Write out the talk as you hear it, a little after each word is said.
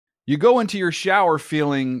You go into your shower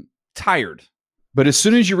feeling tired, but as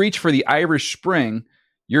soon as you reach for the Irish Spring,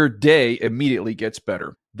 your day immediately gets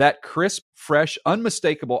better. That crisp, fresh,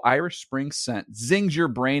 unmistakable Irish Spring scent zings your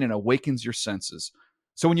brain and awakens your senses.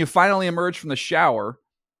 So when you finally emerge from the shower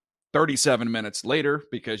 37 minutes later,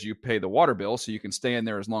 because you pay the water bill so you can stay in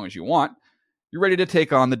there as long as you want, you're ready to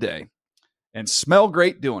take on the day and smell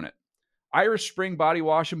great doing it. Irish Spring Body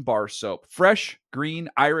Wash and Bar Soap. Fresh, green,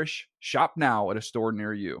 Irish. Shop now at a store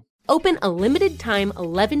near you. Open a limited-time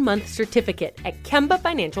 11-month certificate at Kemba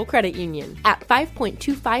Financial Credit Union. At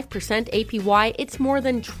 5.25% APY, it's more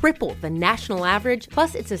than triple the national average,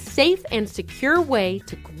 plus it's a safe and secure way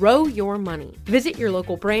to grow your money. Visit your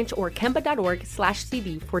local branch or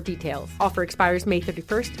kemba.org/CD for details. Offer expires May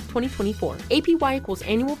 31st, 2024. APY equals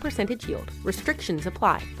annual percentage yield. Restrictions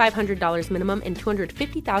apply. $500 minimum and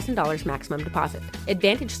 $250,000 maximum deposit.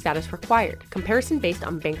 Advantage status required. Comparison based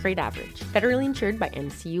on bank rate average. Federally insured by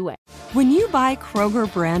NCUA. When you buy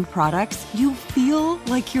Kroger brand products, you feel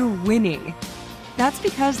like you're winning. That's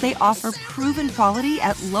because they offer proven quality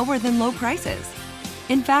at lower than low prices.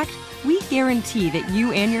 In fact, we guarantee that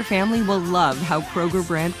you and your family will love how Kroger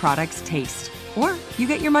brand products taste, or you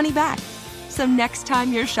get your money back. So next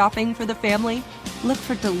time you're shopping for the family, look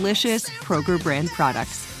for delicious Kroger brand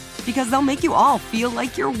products, because they'll make you all feel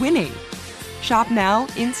like you're winning. Shop now,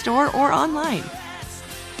 in-store, or online.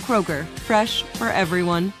 Kroger, fresh for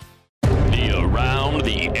everyone. The Around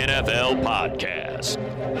the NFL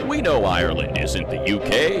podcast. We know Ireland isn't the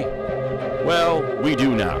UK. Well, we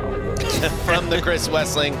do now. From the Chris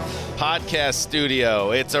Wessling podcast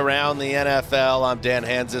studio, it's Around the NFL. I'm Dan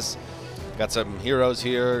Hansis. Got some heroes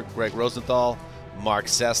here. Greg Rosenthal, Mark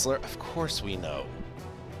Sessler. Of course we know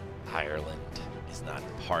Ireland is not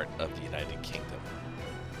part of the United Kingdom.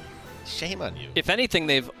 Shame on you. If anything,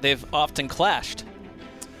 they've often clashed.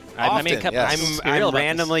 Yes. I'm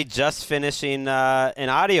randomly just finishing an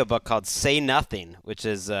audiobook called Say Nothing, which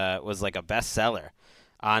was like a bestseller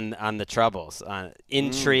on the Troubles, on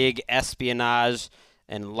intrigue, espionage,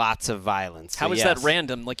 and lots of violence. How is that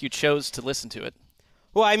random? Like you chose to listen to it?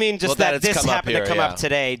 Well, I mean, just that this happened to come up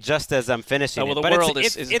today just as I'm finishing it. The world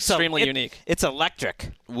is extremely unique. It's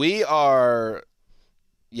electric. We have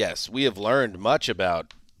learned much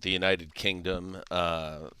about the United Kingdom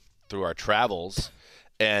through our travels.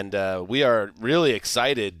 And we are really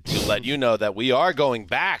excited to let you know that we are going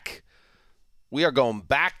back. We are going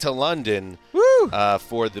back to London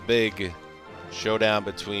for the big showdown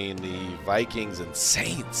between the Vikings and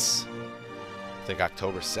Saints. I think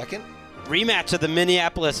October 2nd. Rematch of the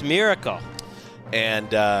Minneapolis Miracle.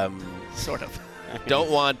 And sort of.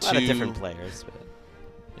 Don't want to. A lot of different players.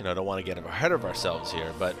 But. Don't want to get ahead of ourselves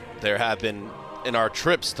here. But there have been, in our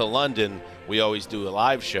trips to London, we always do a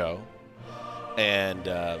live show. And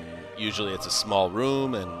usually it's a small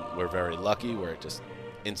room, and we're very lucky where it just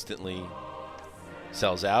instantly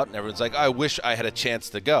sells out. And everyone's like, I wish I had a chance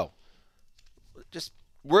to go.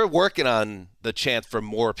 We're working on the chance for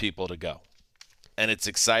more people to go. And it's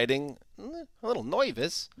exciting, a little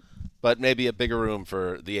nervous, but maybe a bigger room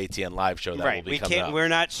for the ATN live show that will be coming up. We're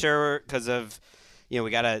not sure because of, we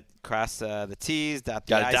got to cross the T's, dot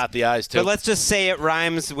the I's. Got to dot the I's, too. But let's just say it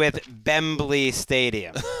rhymes with Wembley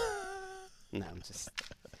Stadium. No,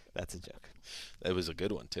 that's a joke. It was a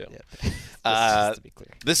good one, too. Yeah. Just to be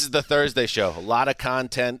clear. This is the Thursday show. A lot of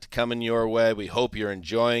content coming your way. We hope you're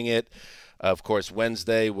enjoying it. Of course,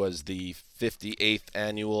 Wednesday was the 58th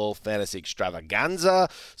annual Fantasy Extravaganza,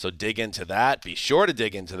 so dig into that. Be sure to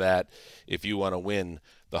dig into that if you want to win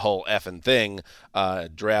the whole effing thing.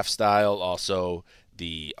 Draft style, also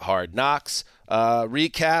the Hard Knocks.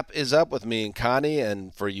 Recap is up with me and Connie,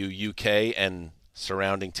 and for you UK and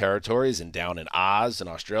surrounding territories and down in Oz in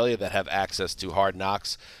Australia that have access to Hard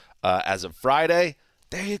Knocks as of Friday,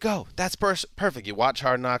 there you go. That's perfect. You watch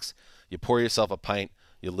Hard Knocks, you pour yourself a pint,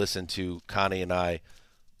 you listen to Connie and I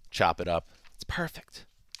chop it up. It's perfect.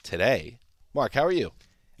 Today, Mark, how are you?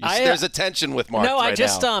 There's a tension with Mark. No, right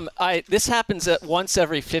now. This happens once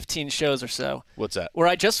every 15 shows or so. What's that? Where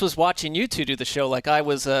I just was watching you two do the show like I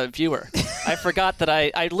was a viewer. I forgot that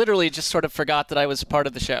I literally just sort of forgot that I was part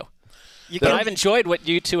of the show. I've enjoyed what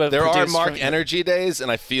you two have produced. There are Mark Energy days, and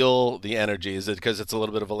I feel the energy. Is it because it's a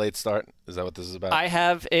little bit of a late start? Is that what this is about? I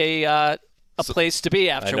have a place to be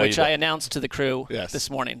after, which I announced to the crew this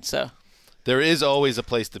morning. So there is always a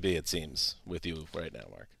place to be, it seems, with you right now,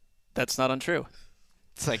 Mark. That's not untrue.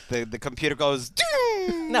 It's like the computer goes.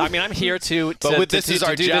 No, I mean I'm here to. But this is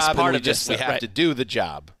our do job, this part and of this. We have to do the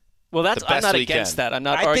job. Well, I'm not against that. I'm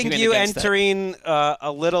not arguing against that. I think you against entering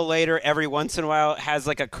a little later every once in a while has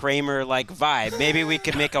like a Kramer-like vibe. Maybe we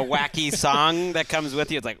could make a wacky song that comes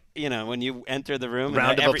with you. It's like, when you enter the room.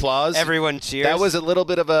 Round of applause. Everyone cheers. That was a little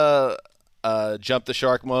bit of a jump the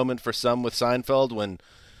shark moment for some with Seinfeld when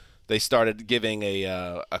they started giving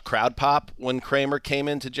a crowd pop when Kramer came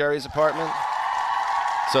into Jerry's apartment.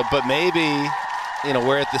 So, but maybe,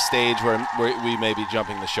 we're at the stage where we may be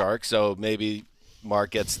jumping the shark, so maybe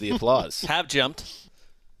Mark gets the applause. Have jumped.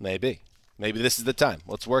 Maybe this is the time.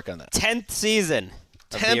 Let's work on that. 10th season.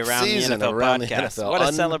 10th season around the NFL. What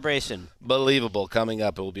a celebration. Unbelievable. Coming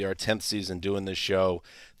up, it will be our 10th season doing this show.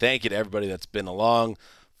 Thank you to everybody that's been along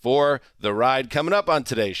for the ride. Coming up on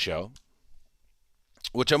today's show,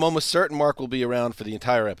 which I'm almost certain Mark will be around for the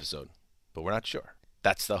entire episode, but we're not sure.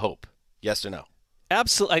 That's the hope. Yes or no?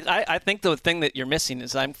 Absolutely. I think the thing that you're missing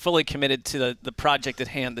is I'm fully committed to the project at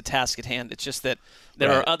hand, the task at hand. It's just that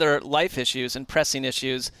there are other life issues and pressing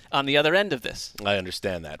issues on the other end of this. I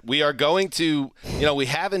understand that. We are going to, we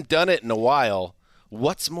haven't done it in a while.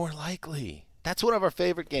 What's more likely? That's one of our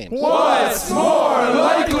favorite games. What's more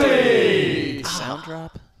likely? Sound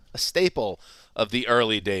drop. A staple of the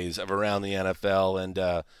early days of Around the NFL,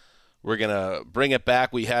 and we're going to bring it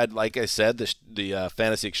back. We had, like I said, the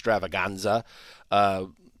Fantasy Extravaganza.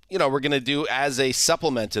 We're going to do as a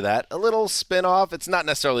supplement to that, a little spin-off. It's not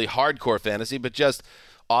necessarily hardcore fantasy, but just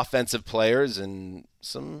offensive players and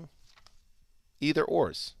some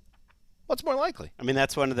either-ors. What's more likely? I mean,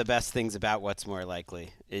 that's one of the best things about What's More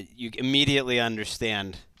Likely. You immediately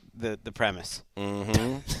understand the premise.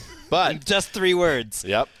 Mm-hmm. But just 3 words.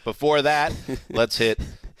 Yep. Before that, let's hit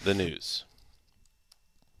the news.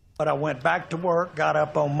 But I went back to work, got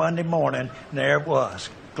up on Monday morning, and there it was.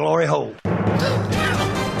 Glory hole.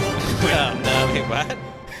 No, wait, what?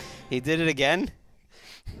 He did it again?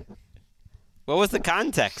 What was the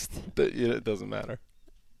context? It doesn't matter.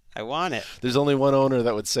 I want it. There's only one owner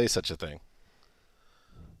that would say such a thing.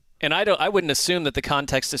 And I wouldn't assume that the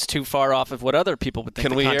context is too far off of what other people would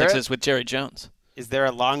think the context is with Jerry Jones. Is there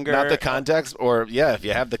a longer... Not the context, or, if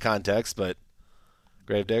you have the context, but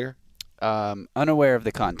Gravedigger? Unaware of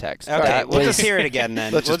the context. Okay, we'll just hear it again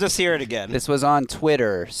then. We'll just hear it again. This was on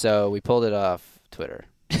Twitter, so we pulled it off Twitter.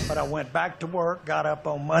 But I went back to work, got up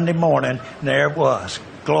on Monday morning, and there it was.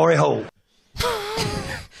 Glory hole.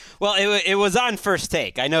 Well, it was on First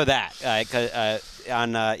Take. I know that.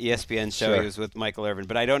 On ESPN's show, He was with Michael Irvin.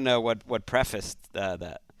 But I don't know what prefaced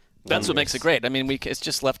that. That's what makes it great. I mean, it's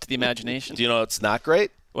just left to the imagination. Do you know it's not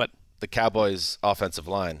great? What? The Cowboys' offensive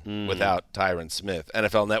line without Tyron Smith.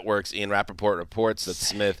 NFL Network's Ian Rappaport reports that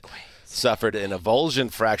Smith suffered an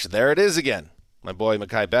avulsion fracture. There it is again. My boy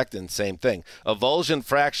Mekhi Becton, same thing. Avulsion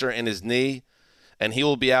fracture in his knee, and he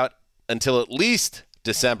will be out until at least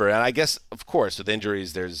December. And I guess, of course, with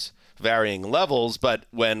injuries, there's varying levels. But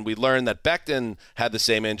when we learned that Becton had the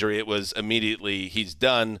same injury, it was immediately he's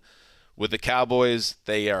done. With the Cowboys,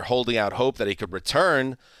 they are holding out hope that he could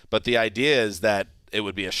return. But the idea is that it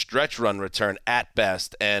would be a stretch run return at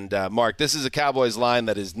best. And, Mark, this is a Cowboys line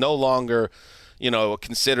that is no longer,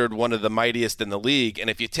 considered one of the mightiest in the league. And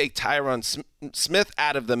if you take Tyron Smith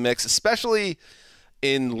out of the mix, especially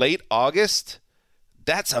in late August,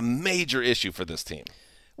 that's a major issue for this team.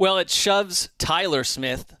 Well, it shoves Tyler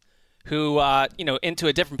Smith, who, into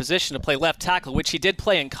a different position to play left tackle, which he did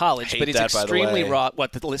play in college, but he's extremely raw.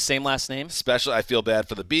 What, the same last name? Especially, I feel bad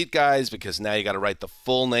for the beat guys because now you got to write the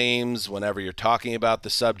full names whenever you're talking about the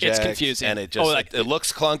subject. It's confusing. And it just it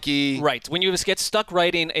looks clunky. Right. When you get stuck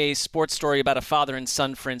writing a sports story about a father and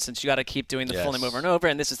son, for instance, you got to keep doing the full name over and over,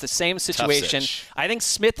 and this is the same situation. I think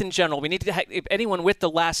Smith in general, we need to if anyone with the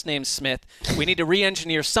last name Smith, we need to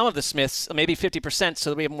re-engineer some of the Smiths, maybe 50%, so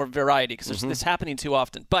that we have more variety because there's this happening too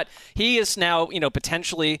often. But he is now,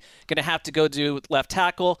 potentially going to have to go do left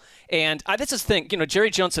tackle. And this is the thing, Jerry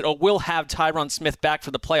Jones said, we'll have Tyron Smith back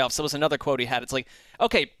for the playoffs. That was another quote he had. It's like,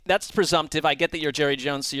 okay, that's presumptive. I get that you're Jerry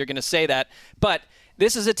Jones, so you're going to say that. But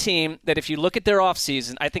this is a team that if you look at their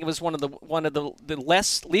offseason, I think it was one of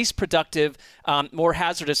the least productive, more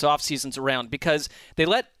hazardous offseasons around because they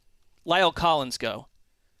let Lyle Collins go.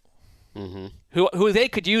 Mm-hmm. Who they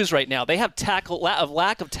could use right now. They have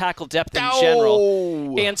lack of tackle depth in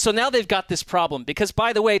general. And so now they've got this problem because,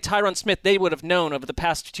 by the way, Tyron Smith, they would have known over the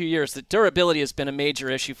past 2 years that durability has been a major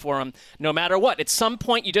issue for him no matter what. At some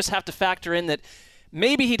point, you just have to factor in that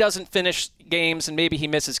maybe he doesn't finish games and maybe he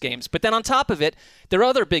misses games. But then on top of it, their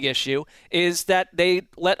other big issue is that they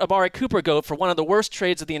let Amari Cooper go for one of the worst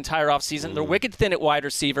trades of the entire offseason. They're wicked thin at wide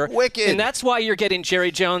receiver. Wicked. And that's why you're getting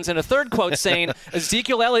Jerry Jones in a third quote saying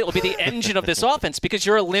Ezekiel Elliott will be the engine of this offense because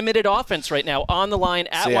you're a limited offense right now on the line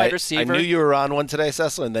at wide receiver. I knew you were on one today,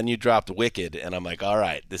 Cecil, and then you dropped Wicked, and I'm like, all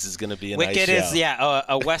right, this is going to be a nice show. Wicked is,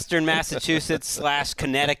 a Western Massachusetts /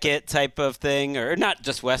 Connecticut type of thing, or not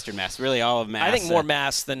just Western Mass, really all of Mass. I think more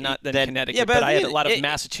Mass than Connecticut, yeah, but I had a lot of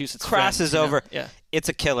Massachusetts crosses friends, over. Yeah. It's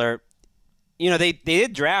a killer. They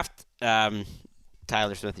did draft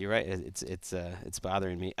Tyler Smith. You're right. It's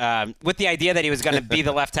bothering me. With the idea that he was going to be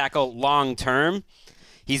the left tackle long term,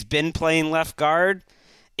 he's been playing left guard.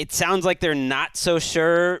 It sounds like they're not so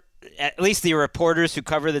sure. At least the reporters who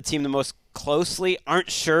cover the team the most closely aren't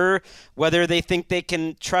sure whether they think they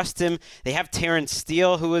can trust him. They have Terrence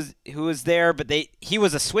Steele who was there, but he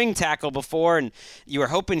was a swing tackle before, and you were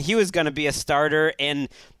hoping he was going to be a starter. And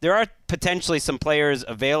there are potentially some players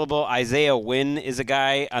available. Isaiah Wynn is a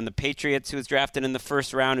guy on the Patriots who was drafted in the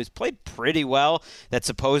first round who's played pretty well. That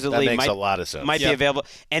supposedly makes a lot of sense. Might be available.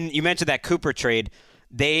 And you mentioned that Cooper trade.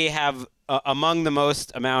 They have among the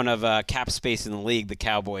most amount of cap space in the league, the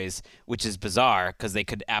Cowboys, which is bizarre because they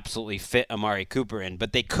could absolutely fit Amari Cooper in.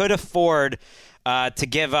 But they could afford to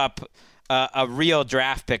give up a real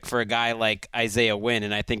draft pick for a guy like Isaiah Wynn,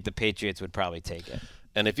 and I think the Patriots would probably take it.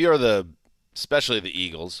 And if you're especially the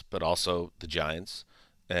Eagles, but also the Giants,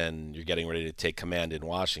 and you're getting ready to take command in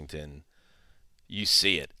Washington, you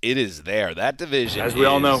see it. It is there. That division As we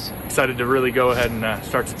all know, excited to really go ahead and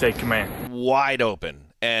start to take command. Wide open.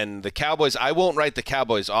 And the Cowboys, I won't write the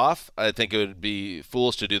Cowboys off. I think it would be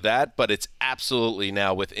foolish to do that, but it's absolutely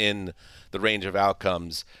now within the range of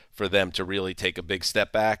outcomes for them to really take a big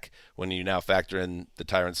step back when you now factor in the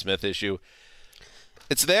Tyron Smith issue.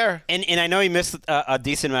 It's there. And I know he missed a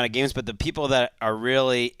decent amount of games, but the people that are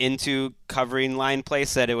really into covering line play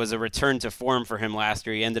said it was a return to form for him last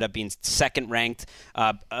year. He ended up being second ranked,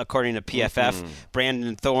 according to PFF. Mm-hmm.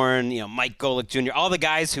 Brandon Thorne, Mike Golick Jr., all the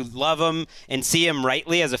guys who love him and see him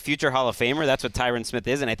rightly as a future Hall of Famer. That's what Tyron Smith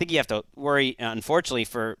is. And I think you have to worry, unfortunately,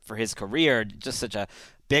 for his career, just such a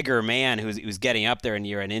bigger man who's getting up there, and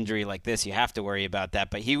you're an injury like this, you have to worry about that.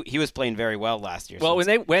 But he was playing very well last year. Well,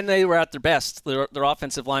 when they were at their best, their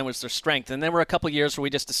offensive line was their strength, and there were a couple years where we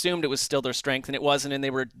just assumed it was still their strength, and it wasn't, and they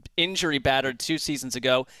were injury battered 2 seasons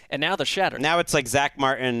ago, and now they're shattered. Now it's like Zach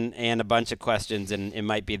Martin and a bunch of questions, and it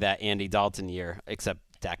might be that Andy Dalton year, except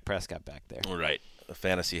Dak Prescott back there. Right. The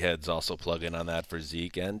fantasy heads also plug in on that for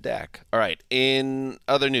Zeke and Dak. All right. In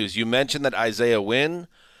other news, you mentioned that Isaiah Wynn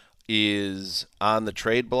is on the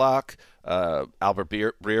trade block. Albert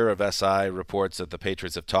Breer of SI reports that the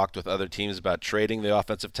Patriots have talked with other teams about trading the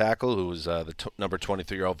offensive tackle, who was the number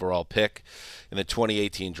 23 overall pick in the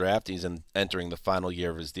 2018 draft. He's entering the final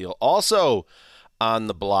year of his deal. Also on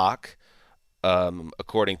the block,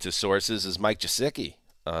 according to sources, is Mike Gesicki,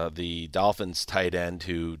 the Dolphins tight end,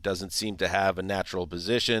 who doesn't seem to have a natural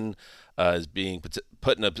position, is being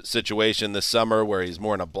put in a situation this summer where he's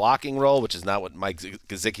more in a blocking role, which is not what Mike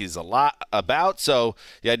Gesicki is a lot about. So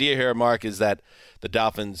the idea here, Mark, is that the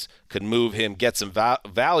Dolphins could move him, get some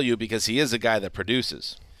value, because he is a guy that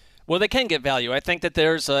produces. Well, they can get value. I think that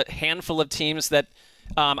there's a handful of teams that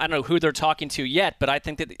I don't know who they're talking to yet, but I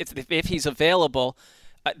think that if he's available,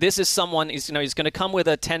 this is someone he's going to come with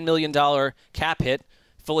a $10 million cap hit,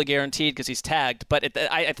 fully guaranteed because he's tagged. But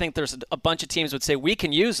I think there's a bunch of teams would say we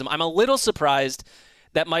can use him. I'm a little surprised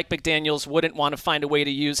that Mike McDaniels wouldn't want to find a way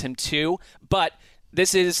to use him too. But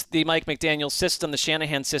this is the Mike McDaniels system, the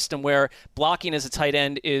Shanahan system, where blocking as a tight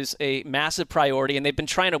end is a massive priority, and they've been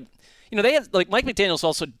trying to. They have Mike McDaniels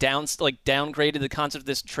also downgraded the concept of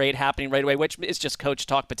this trade happening right away, which is just coach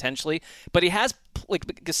talk potentially. But he has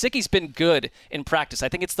Gesicki's been good in practice. I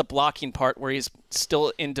think it's the blocking part where he's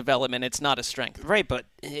still in development. It's not a strength. Right, but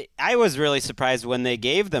I was really surprised when they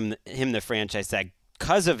gave him the franchise tag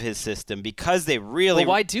because of his system, because they really.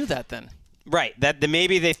 Well, why do that then? Right, that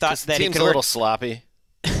maybe they thought that the team's a little sloppy.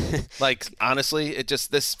 Honestly,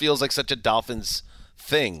 this feels like such a Dolphins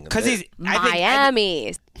thing. Because he's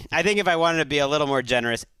Miami. I think if I wanted to be a little more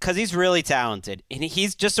generous, because he's really talented, and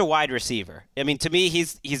he's just a wide receiver. I mean, to me,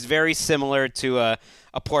 he's very similar to a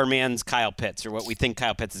poor man's Kyle Pitts, or what we think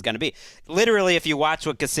Kyle Pitts is going to be. Literally, if you watch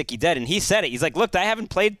what Gesicki did, and he said it, he's like, look, I haven't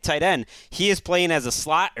played tight end. He is playing as a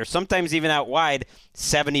slot, or sometimes even out wide,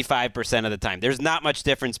 75% of the time. There's not much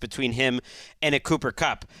difference between him and a Cooper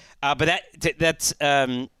Kupp. But that's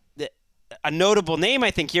a notable name, I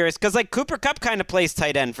think, here is because Cooper Kupp kind of plays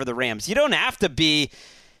tight end for the Rams. You don't have to be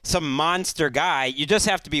some monster guy. You just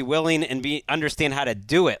have to be willing and understand how to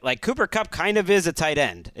do it. Like Cooper Kupp kind of is a tight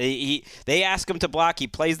end. They ask him to block. He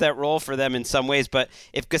plays that role for them in some ways. But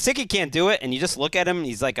if Gesicki can't do it, and you just look at him,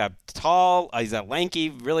 he's like he's a lanky,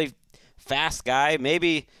 really fast guy.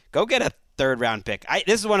 Maybe go get a third-round pick.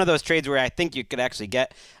 This is one of those trades where I think you could actually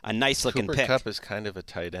get a nice-looking pick. Cooper Kupp is kind of a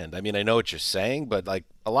tight end. I mean, I know what you're saying, but like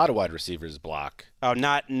a lot of wide receivers block. Oh,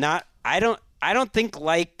 not. I don't think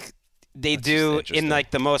like they do in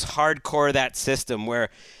like the most hardcore of that system where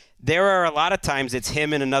there are a lot of times it's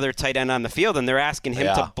him and another tight end on the field, and they're asking him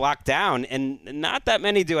to block down, and not that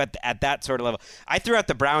many do at that sort of level. I threw out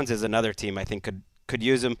the Browns as another team I think could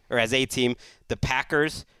use him, or as a team. The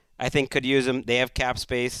Packers I think could use him. They have cap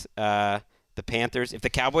space. The Panthers, if the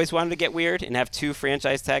Cowboys wanted to get weird and have 2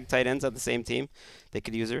 franchise tag tight ends on the same team, they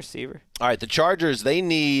could use a receiver. All right, the Chargers, they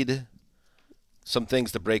need some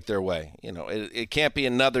things to break their way. You know, it can't be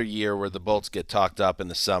another year where the Bolts get talked up in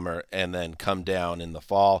the summer and then come down in the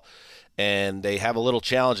fall. And they have a little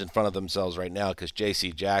challenge in front of themselves right now because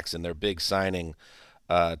J.C. Jackson, their big signing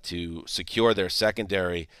to secure their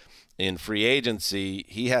secondary in free agency,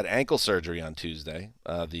 he had ankle surgery on Tuesday.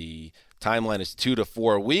 The timeline is 2 to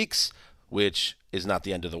 4 weeks, which is not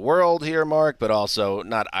the end of the world here, Mark, but also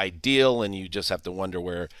not ideal, and you just have to wonder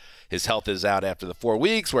where his health is at after the 4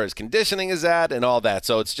 weeks, where his conditioning is at, and all that.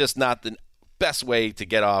 So it's just not the best way to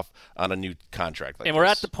get off on a new contract like this. And we're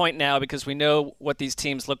at the point now, because we know what these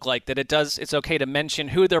teams look like, that it's okay to mention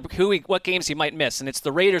what games he might miss, and it's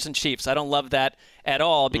the Raiders and Chiefs. I don't love that at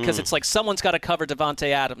all, because it's like someone's got to cover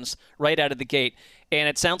Devontae Adams right out of the gate. And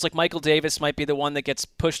it sounds like Michael Davis might be the one that gets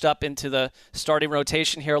pushed up into the starting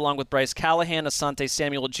rotation here, along with Bryce Callahan, Asante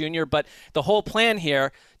Samuel Jr. But the whole plan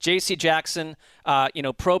here, J.C. Jackson,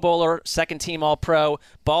 Pro Bowler, second-team All-Pro,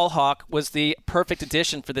 ball hawk, was the perfect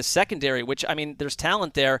addition for this secondary, which, I mean, there's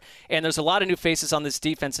talent there, and there's a lot of new faces on this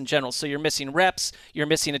defense in general. So you're missing reps. You're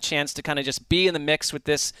missing a chance to kind of just be in the mix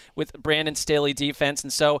with Brandon Staley defense.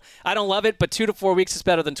 And so I don't love it, but 2 to 4 weeks is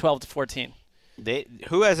better than 12 to 14.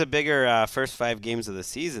 Who has a bigger first 5 games of the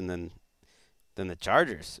season than the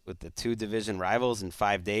Chargers, with the 2 division rivals in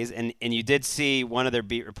 5 days? And you did see one of their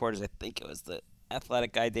beat reporters, I think it was the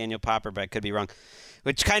Athletic guy, Daniel Popper, but I could be wrong,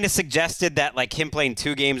 which kind of suggested that like him playing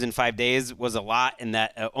 2 games in 5 days was a lot, and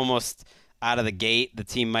that almost out of the gate the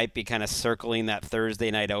team might be kind of circling that Thursday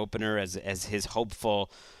night opener as his hopeful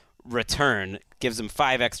return. Gives him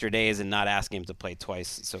 5 extra days and not asking him to play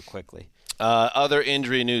twice so quickly. Other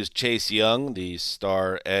injury news, Chase Young, the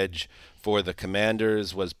star edge for the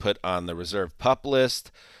Commanders, was put on the reserve PUP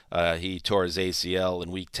list. He tore his ACL in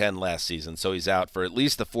Week 10 last season, so he's out for at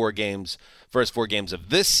least the first 4 games of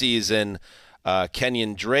this season.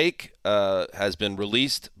 Kenyon Drake has been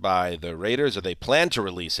released by the Raiders, or they plan to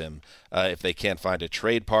release him if they can't find a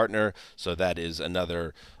trade partner. So that is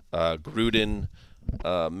another Gruden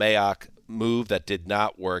Mayock move that did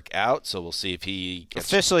not work out. So we'll see if he gets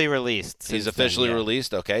officially released. He's officially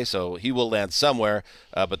released. Okay, so he will land somewhere,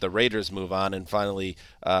 but the Raiders move on. And finally,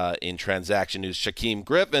 in transaction news, Shaquem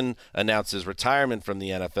Griffin announced his retirement from the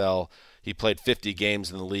NFL. He played 50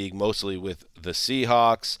 games in the league, mostly with the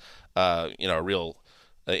Seahawks. A real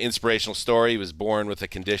inspirational story. He was born with a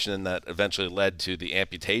condition that eventually led to the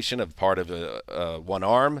amputation of part of one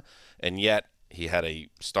arm, and yet he had a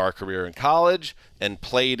star career in college and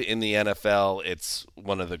played in the NFL. It's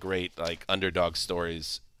one of the great underdog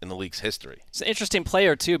stories in the league's history. It's an interesting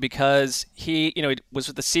player too, because he was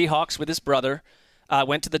with the Seahawks with his brother,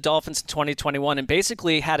 went to the Dolphins in 2021, and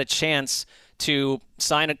basically had a chance to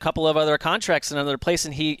sign a couple of other contracts in another place,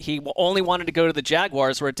 and he only wanted to go to the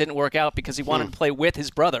Jaguars, where it didn't work out because he wanted to play with his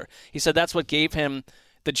brother. He said that's what gave him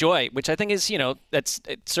the joy, which I think is,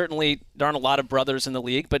 certainly there aren't a lot of brothers in the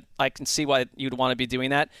league, but I can see why you'd want to be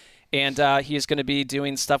doing that. And he is going to be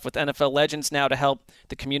doing stuff with NFL Legends now to help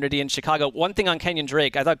the community in Chicago. One thing on Kenyon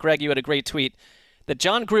Drake, I thought, Greg, you had a great tweet, that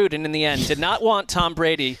John Gruden, in the end, did not want Tom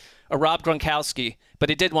Brady or Rob Gronkowski, but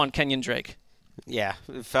he did want Kenyon Drake. Yeah,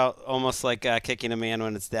 it felt almost like kicking a man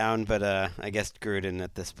when it's down, but I guess Gruden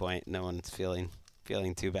at this point, no one's feeling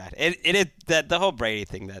too bad. The whole Brady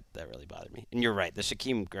thing that really bothered me. And you're right, the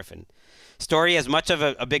Shaquem Griffin story, as much of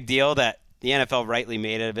a big deal that the NFL rightly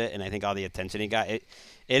made of it, and I think all the attention he got, it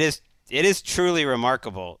is truly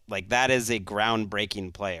remarkable. Like, that is a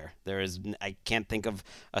groundbreaking player. I can't think of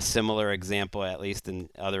a similar example, at least in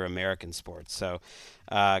other American sports. So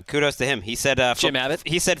kudos to him. He said Jim Abbott.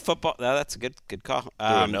 He said football. Oh, that's a good call.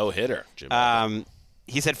 A no-hitter, Jim Abbott.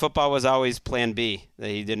 He said football was always plan B, that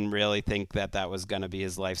he didn't really think that was going to be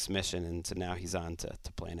his life's mission, and so now he's on to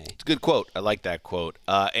plan A. It's a good quote. I like that quote.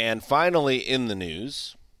 And finally in the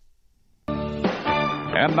news,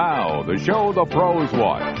 And now, the show the pros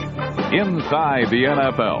watch, Inside the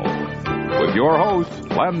NFL, with your hosts,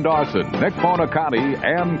 Len Dawson, Nick Bonacati,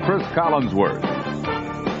 and Chris Collinsworth.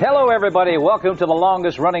 Hello, everybody. Welcome to the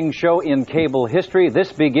longest-running show in cable history.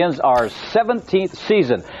 This begins our 17th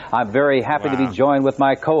season. I'm very happy to be joined with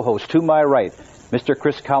my co-host, to my right, Mr.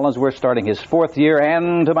 Chris Collinsworth, starting his 4th year,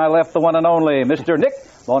 and to my left, the one and only, Mr. Nick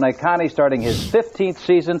Bonacati, starting his 15th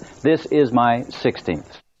season. This is my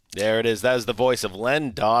 16th. There it is. That is the voice of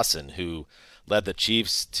Len Dawson, who led the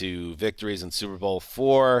Chiefs to victories in Super Bowl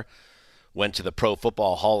IV, went to the Pro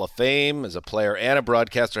Football Hall of Fame as a player and a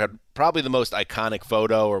broadcaster, had probably the most iconic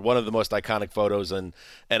photo, or one of the most iconic photos in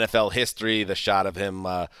NFL history, the shot of him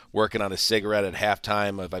working on a cigarette at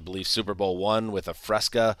halftime of, I believe, Super Bowl I with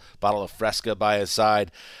a bottle of Fresca by his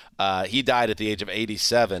side. He died at the age of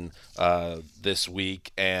 87 this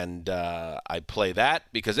week, and I play that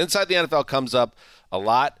because Inside the NFL comes up a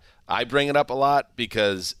lot. I bring it up a lot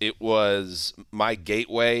because it was my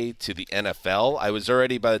gateway to the NFL. I was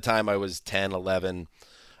already, by the time I was 10, 11,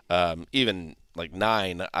 even like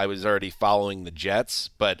 9, I was already following the Jets.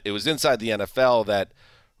 But it was Inside the NFL that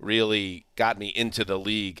really got me into the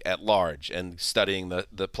league at large and studying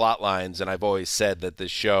the plot lines. And I've always said that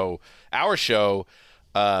our show,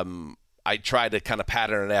 I try to kind of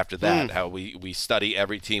pattern it after that, how we study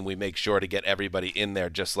every team. We make sure to get everybody in there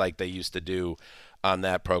just like they used to do on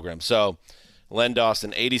that program. So, Len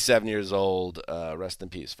Dawson, 87 years old. Rest in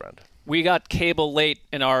peace, friend. We got cable late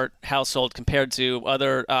in our household compared to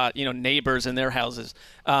other, neighbors in their houses.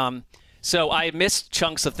 So I missed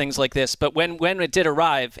chunks of things like this. But when it did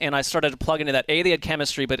arrive, and I started to plug into that, they had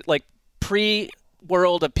chemistry, but like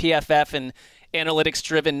pre-world of PFF and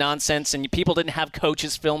analytics-driven nonsense, and people didn't have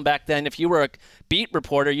coaches film back then. If you were a beat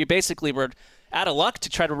reporter, you basically were out of luck to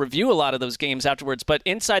try to review a lot of those games afterwards. But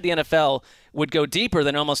Inside the NFL would go deeper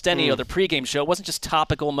than almost any other pregame show. It wasn't just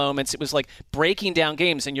topical moments. It was like breaking down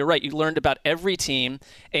games. And you're right, you learned about every team.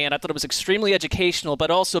 And I thought it was extremely educational, but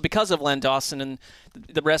also because of Len Dawson and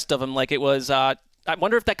the rest of them, like it was I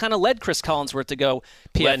wonder if that kind of led Chris Collinsworth to go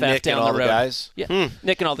PFF Nick down and all the road. The guys. Yeah,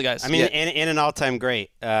 Nick and all the guys. I mean, and an all-time great.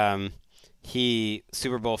 He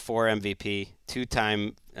Super Bowl IV MVP,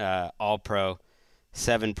 2-time All-Pro,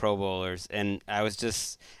 7 Pro Bowlers, and I was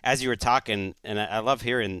just, as you were talking, and I love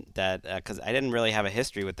hearing that because I didn't really have a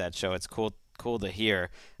history with that show. It's cool to hear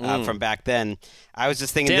from back then. I was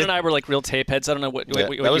just thinking. Dan and I were like real tape heads. I don't know what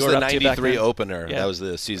that you was were the up to back '93 then. opener. Yeah. That was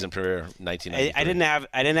the season premiere, 1993. I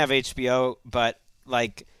didn't have HBO, but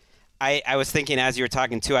like I was thinking as you were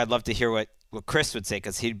talking too, I'd love to hear what Chris would say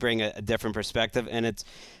because he'd bring a different perspective, and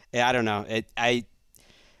I don't know.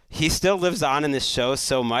 He still lives on in this show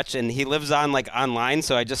so much, and he lives on like online.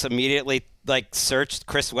 So I just immediately like searched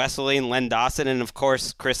Chris Wesley and Len Dawson, and of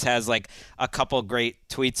course Chris has like a couple great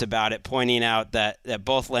tweets about it, pointing out that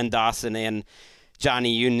both Len Dawson and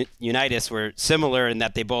Johnny Unitas were similar in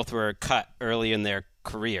that they both were cut early in their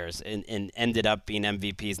careers and ended up being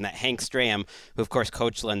MVPs, and that Hank Stram, who of course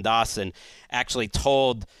coached Len Dawson, actually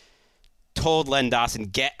told Len Dawson,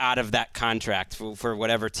 get out of that contract for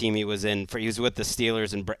whatever team he was in. He was with the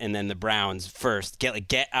Steelers and then the Browns first.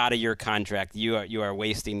 Get out of your contract. You are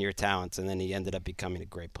wasting your talents. And then he ended up becoming a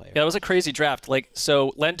great player. Yeah, it was a crazy draft.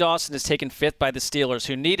 So Len Dawson is taken 5th by the Steelers,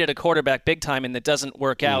 who needed a quarterback big time, and that doesn't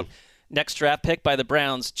work out. Next draft pick by the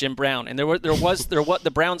Browns, Jim Brown, and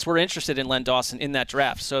the Browns were interested in Len Dawson in that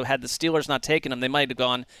draft. So had the Steelers not taken him, they might have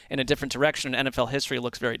gone in a different direction. NFL history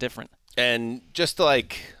looks very different. And just to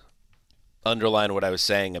underline what I was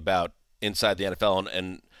saying about Inside the NFL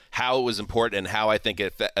and how it was important and how I think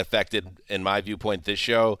it affected, in my viewpoint, this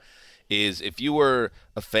show is if you were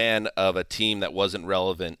a fan of a team that wasn't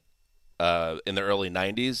relevant in the early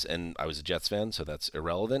 90s, and I was a Jets fan, so that's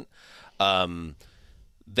irrelevant,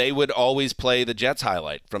 they would always play the Jets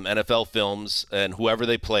highlight from NFL Films and whoever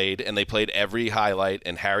they played, and they played every highlight,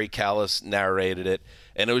 and Harry Kalas narrated it.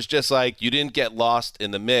 And it was just like you didn't get lost in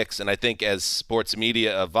the mix. And I think as sports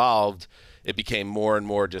media evolved, it became more and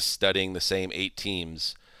more just studying the same 8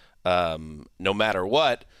 teams no matter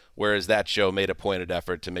what, whereas that show made a pointed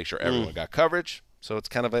effort to make sure everyone got coverage. So it's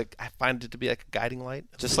kind of I find it to be like a guiding light.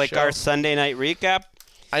 Just like our Sunday night recap.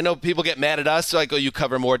 I know people get mad at us, like, you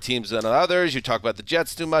cover more teams than others, you talk about the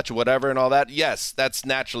Jets too much, whatever, and all that. Yes, that's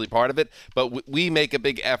naturally part of it, but we make a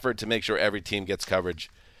big effort to make sure every team gets coverage.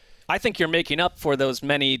 I think you're making up for those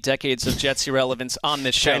many decades of Jets irrelevance on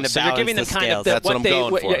this show. So you're giving them kind of that's what I'm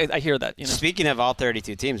going for. Yeah, I hear that. Speaking of all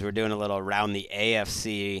 32 teams, we're doing a little around the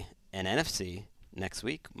AFC and NFC next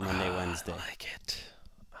week, Monday, Wednesday. I like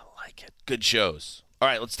it. Good shows. All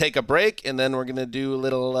right, let's take a break, and then we're going to do a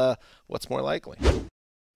little What's More Likely.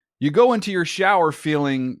 You go into your shower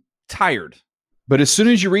feeling tired, But as soon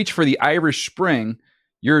as you reach for the Irish Spring,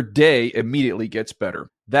 your day immediately gets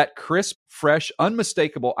better. That crisp, fresh,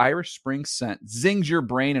 unmistakable Irish Spring scent zings your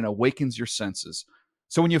brain and awakens your senses.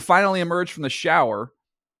 So when you finally emerge from the shower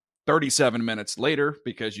 37 minutes later,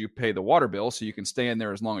 because you pay the water bill so you can stay in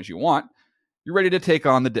there as long as you want, you're ready to take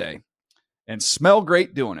on the day. And smell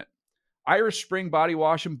great doing it. Irish Spring Body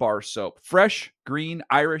Wash and Bar Soap. Fresh, green,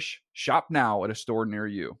 Irish. Shop now at a store near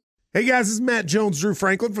you. Hey guys, this is Matt Jones, Drew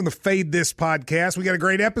Franklin from the Fade This podcast. We got a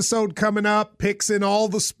great episode coming up. Picks in all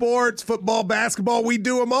the sports, football, basketball, we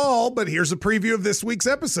do them all. But here's a preview of this week's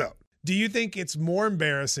episode. Do you think it's more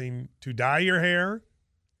embarrassing to dye your hair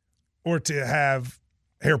or to have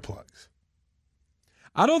hair plugs?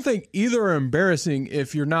 I don't think either are embarrassing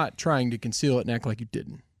if you're not trying to conceal it and act like you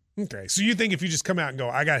didn't. Okay, so you think if you just come out and go,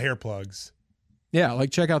 I got hair plugs. Yeah,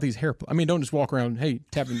 like check out these hair plugs. I mean, don't just walk around, hey,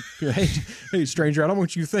 tapping, hey, stranger, I don't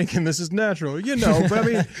want you thinking this is natural. But I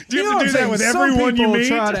mean, do you have to do that with everyone you meet?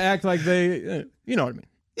 Try to act like they, you know what I mean?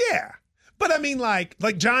 Yeah. But I mean, like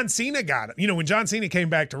John Cena got it. When John Cena came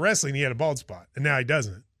back to wrestling, he had a bald spot, and now he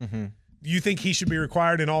doesn't. Mm-hmm. You think he should be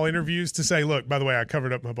required in all interviews to say, look, by the way, I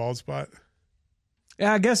covered up my bald spot?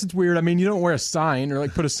 Yeah, I guess it's weird. I mean, you don't wear a sign or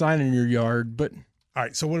like put a sign in your yard, but. All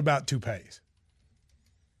right, so what about toupees?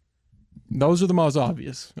 Those are the most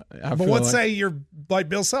obvious. But let's say you're like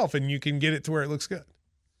Bill Self and you can get it to where it looks good.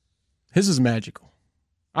 His is magical.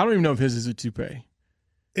 I don't even know if his is a toupee.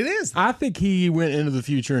 It is. I think he went into the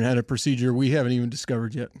future and had a procedure we haven't even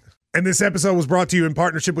discovered yet. And this episode was brought to you in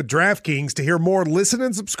partnership with DraftKings. To hear more, listen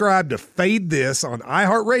and subscribe to Fade This on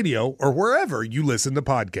iHeartRadio or wherever you listen to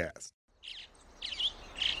podcasts.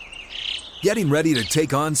 Getting ready to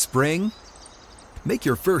take on spring? Make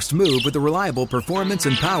your first move with the reliable performance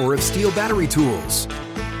and power of Steel battery tools.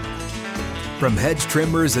 From hedge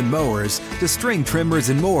trimmers and mowers to string trimmers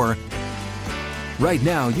and more, right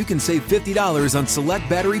now you can save $50 on select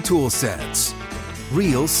battery tool sets.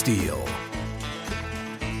 Real Steel.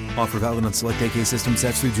 Offer valid on select AK system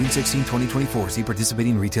sets through June 16, 2024. See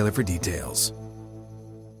participating retailer for details.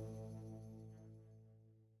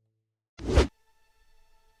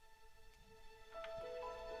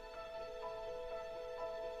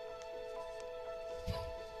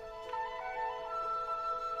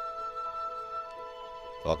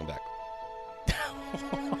 Welcome back.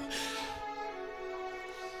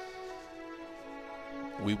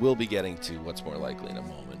 We will be getting to what's more likely in a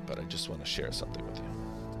moment, but I just want to share something with you.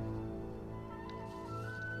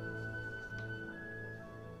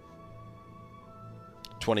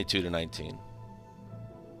 (22 to 19),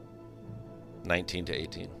 19 to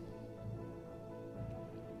 18,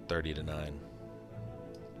 30 to 9,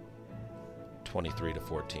 23 to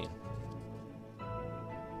 14.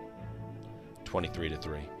 23 to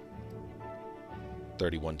 3,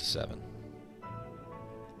 31 to 7,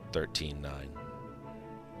 13 9,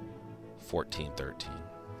 14 13,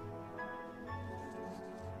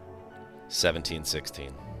 17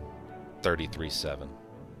 16, 33 7,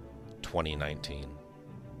 20 19,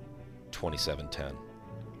 27 10,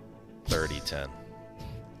 30 10,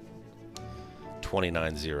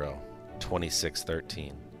 29 0, 26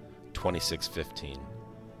 13, 26 15,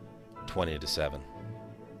 20 to 7.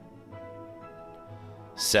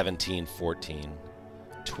 17 14,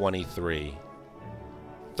 23,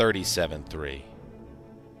 37 3.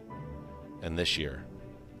 And this year,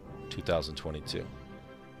 2022,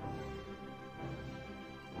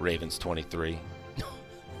 Ravens 23,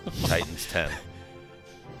 Titans 10.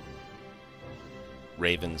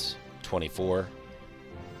 Ravens 24,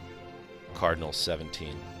 Cardinals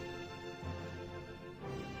 17.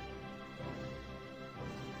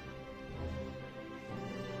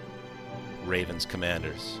 Ravens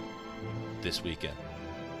Commanders this weekend.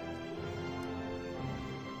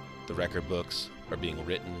 The record books are being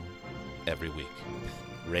written every week.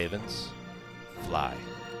 Ravens, fly,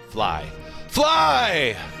 fly,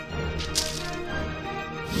 fly!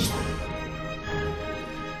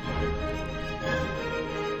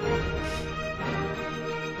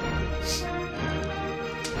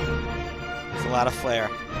 It's a lot of flair.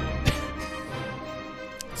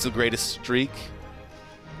 It's the greatest streak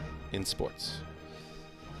in sports.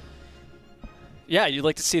 Yeah, you'd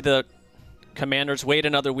like to see the Commanders wait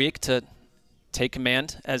another week to take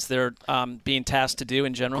command as they're being tasked to do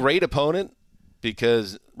in general. Great opponent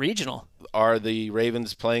because regional. Are the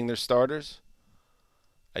Ravens playing their starters?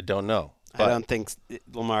 I don't know. I don't think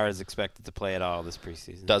Lamar is expected to play at all this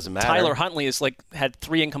preseason. Doesn't matter. Tyler Huntley is had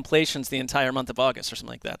 3 incompletions the entire month of August or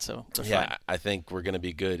something like that. So yeah, fine. I think we're going to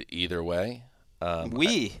be good either way.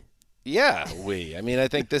 Yeah, I mean, I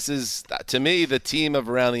think this is, to me, the team of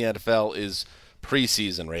around the NFL is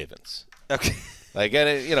preseason Ravens. Okay. Like,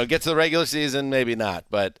 get to the regular season, maybe not.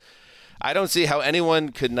 But I don't see how anyone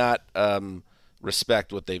could not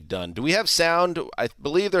respect what they've done. Do we have sound? I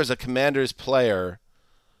believe there's a Commanders player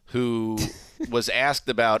who was asked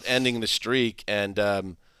about ending the streak,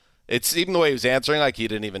 and it's even the way he was answering, like he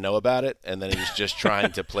didn't even know about it, and then he was just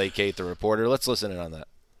trying to placate the reporter. Let's listen in on that.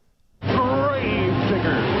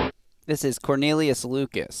 This is Cornelius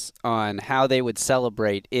Lucas on how they would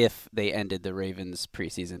celebrate if they ended the Ravens'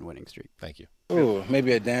 preseason winning streak. Thank you. Oh,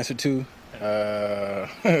 maybe a dance or two.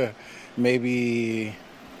 Maybe,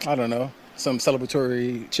 I don't know, some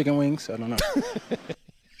celebratory chicken wings. I don't know.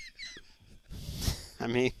 I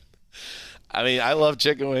mean, I love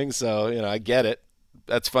chicken wings, so I get it.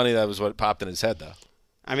 That's funny. That was what popped in his head, though.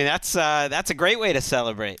 I mean, that's a great way to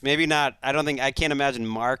celebrate. Maybe not. I can't imagine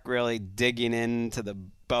Mark really digging into the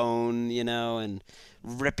bone, and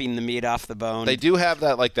ripping the meat off the bone. They do have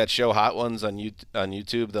that show Hot Ones on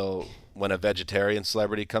YouTube. When a vegetarian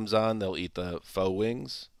celebrity comes on, they'll eat the faux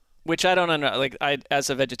wings. Which I don't know. As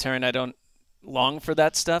a vegetarian, I don't long for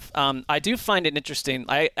that stuff. I do find it interesting.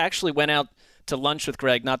 I actually went out to lunch with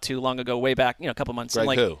Greg not too long ago, way back, a couple months.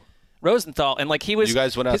 Greg who? Rosenthal, and he was. You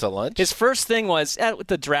guys went out to lunch? His first thing was at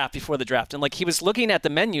the draft, before the draft, and he was looking at the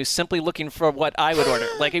menu, simply looking for what I would order.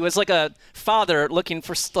 He was like a father looking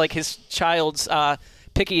for his child's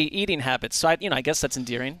picky eating habits. So I guess that's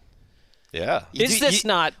endearing. Yeah. Is this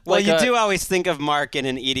not? Well, you do always think of Mark in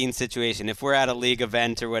an eating situation. If we're at a league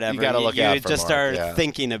event or whatever, you got to look out for just Mark, start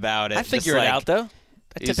thinking about it. I figure it out, though.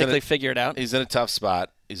 I typically figure it out. He's in a tough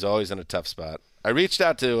spot. He's always in a tough spot. I reached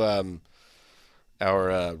out to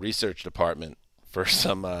our research department for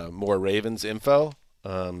some more Ravens info,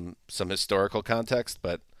 some historical context,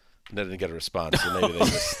 but didn't get a response. So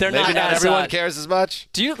maybe not everyone cares as much.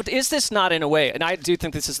 Is this not in a way? And I do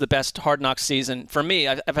think this is the best Hard Knocks season for me.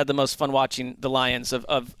 I've had the most fun watching the Lions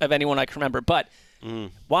of anyone I can remember. But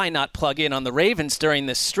why not plug in on the Ravens during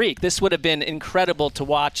this streak? This would have been incredible to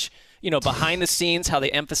watch. Behind the scenes, how they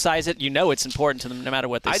emphasize it. It's important to them no matter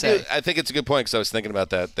what they say. I think it's a good point because I was thinking about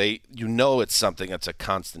that. It's something that's a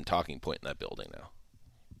constant talking point in that building now.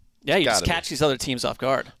 Yeah, you just catch these other teams off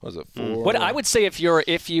guard. Was it 4? What I would say if you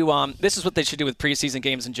this is what they should do with preseason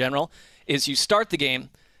games in general, is you start the game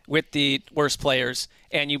with the worst players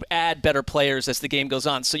and you add better players as the game goes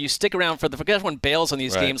on. So you stick around forget everyone bails on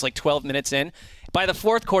these games 12 minutes in. By the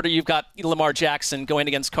fourth quarter, you've got Lamar Jackson going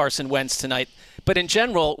against Carson Wentz tonight. But in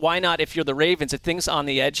general, why not, if you're the Ravens, if things on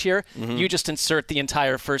the edge here, you just insert the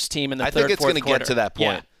entire first team in the third, fourth quarter. I think it's going to get to that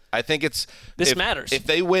point. Yeah. I think this matters. If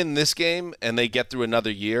they win this game and they get through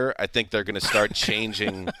another year, I think they're going to start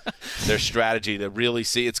changing their strategy to really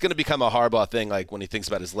see. It's going to become a Harbaugh thing, when he thinks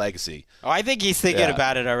about his legacy. Oh, I think he's thinking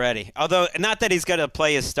about it already. Although, not that he's going to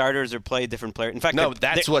play his starters or play different players. In fact, no,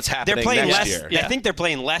 that's what's happening they're playing next year. I think they're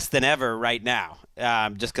playing less than ever right now,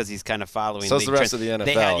 just because he's kind of following. So's the rest of the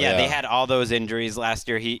NFL. They had all those injuries last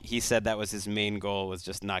year. He said that was his main goal, was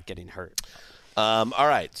just not getting hurt. All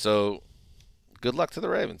right, so good luck to the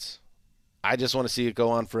Ravens. I just want to see it go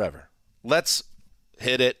on forever. Let's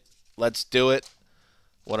hit it. Let's do it.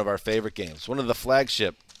 One of our favorite games. One of the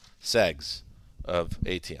flagship segs of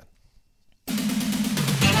ATN.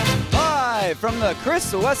 Live from the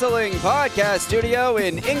Chris Wesseling Podcast Studio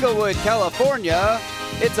in Inglewood, California,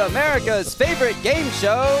 it's America's favorite game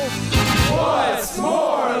show. What's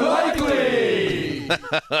More Likely?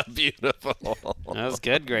 Beautiful. That was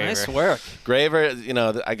good, Graver. Nice work. Graver,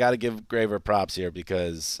 I got to give Graver props here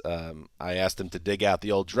because I asked him to dig out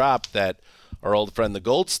the old drop that our old friend, the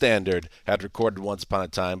Gold Standard, had recorded once upon a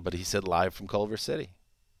time, but he said live from Culver City.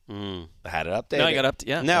 I had it updated. No, I got up.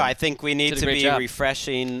 Yeah. No, I think we need to be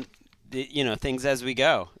refreshing, things as we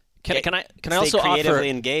go. Can I also creatively offer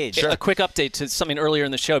engaged. a quick update to something earlier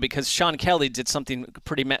in the show, because Sean Kelly did something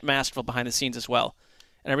pretty masterful behind the scenes as well.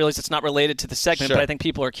 And I realize it's not related to the segment, but I think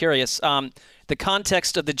people are curious. The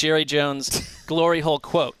context of the Jerry Jones glory hole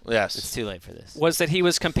quote. Yes. It's too late for this. Was that he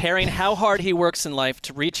was comparing how hard he works in life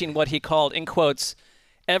to reaching what he called, in quotes,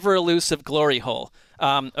 ever elusive glory hole.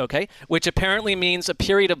 Which apparently means a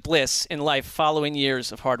period of bliss in life following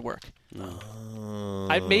years of hard work.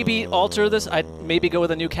 I'd maybe alter this. I'd maybe go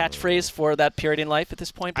with a new catchphrase for that period in life at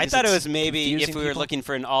this point. I thought it was maybe, if we were looking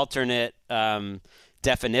for an alternate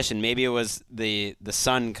definition, maybe it was the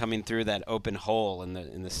sun coming through that open hole in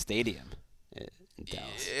the stadium in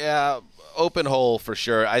Dallas. Yeah, open hole for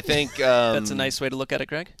sure. I think that's a nice way to look at it,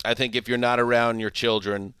 Greg. I think if you're not around your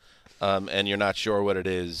children and you're not sure what it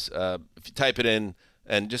is, if you type it in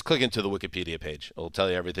and just click into the Wikipedia page, it'll tell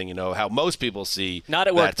you everything you know. How most people see not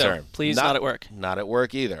at work that term. Though. Please, not at work. Not at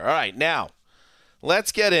work either. All right, now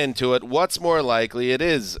let's get into it. What's more likely? It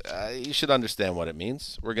is. You should understand what it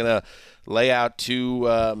means. We're going to lay out two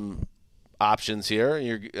options here,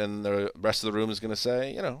 and the rest of the room is going to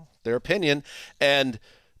say, their opinion. And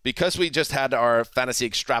because we just had our fantasy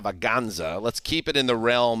extravaganza, let's keep it in the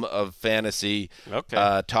realm of fantasy,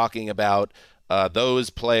 talking about those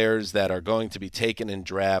players that are going to be taken in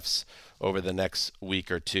drafts over the next week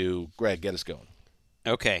or two. Greg, get us going.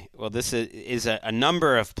 Okay. Well, this is a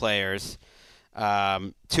number of players,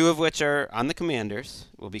 two of which are on the Commanders.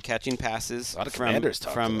 We'll be catching passes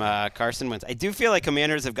from Carson Wentz. I do feel like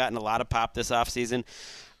Commanders have gotten a lot of pop this offseason.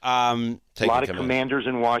 A lot of Commanders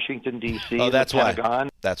in Washington, D.C. Oh, that's why. Pentagon.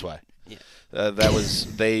 That's why. Yeah. That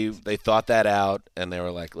was they thought that out, and they were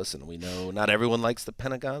like, listen, we know not everyone likes the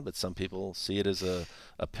Pentagon, but some people see it as a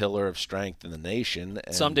pillar of strength in the nation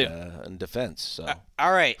and, some do. And defense. So.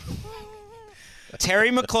 All right. Terry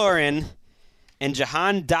McLaurin and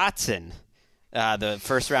Jahan Dotson, the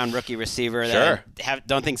first-round rookie receiver that I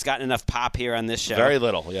don't think's gotten enough pop here on this show. Very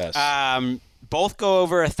little, yes. Both go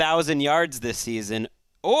over 1,000 yards this season.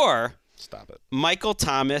 Or stop it. Michael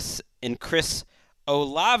Thomas and Chris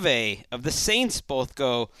Olave of the Saints both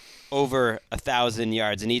go over 1,000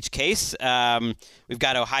 yards. In each case, we've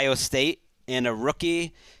got Ohio State and a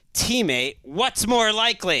rookie teammate. What's more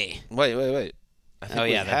likely? Wait.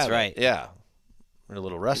 That's right. Yeah. We're a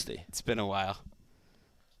little rusty. It's been a while.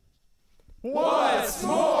 What's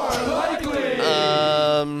more likely?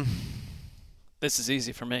 This is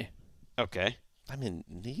easy for me. Okay. I mean,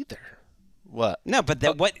 neither. What? No, but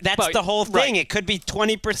that's the whole thing. Right. It could be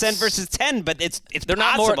 20% versus 10, but it's they're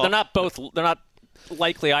possible. They're not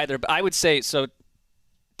likely either. But I would say so.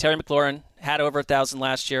 Terry McLaurin had over 1,000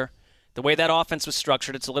 last year. The way that offense was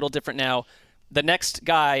structured, it's a little different now. The next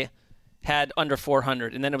guy had under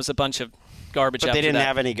 400, and then it was a bunch of garbage. But they didn't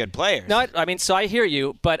have any good players. No, I mean, so I hear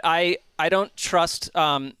you, but I don't trust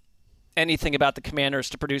anything about the Commanders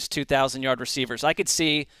to produce 2,000-yard receivers. I could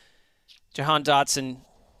see Jahan Dotson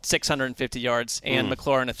 650 yards and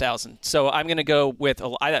McLaurin 1,000. So I'm going to go with,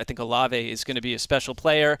 I think Olave is going to be a special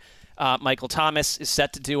player. Michael Thomas is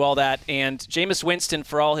set to do all that. And Jameis Winston,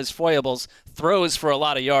 for all his foibles, throws for a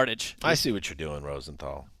lot of yardage. I see what you're doing,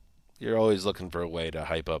 Rosenthal. You're always looking for a way to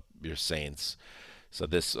hype up your Saints. So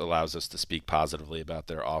this allows us to speak positively about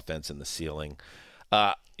their offense and the ceiling.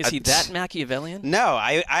 Is he that Machiavellian? No,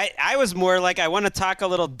 I was more like I want to talk a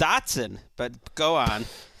little Dotson, but go on.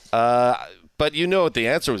 But you know what the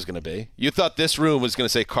answer was going to be. You thought this room was going to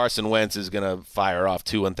say Carson Wentz is going to fire off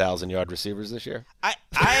 2 1,000-yard receivers this year?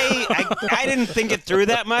 I didn't think it through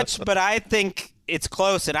that much, but I think it's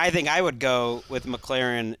close, and I think I would go with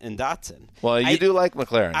McLaurin and Dotson. Well, you do like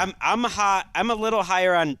McLaurin. I'm a little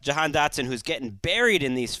higher on Jahan Dotson, who's getting buried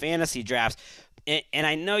in these fantasy drafts. And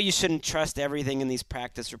I know you shouldn't trust everything in these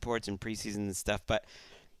practice reports and preseason and stuff, but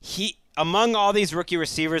among all these rookie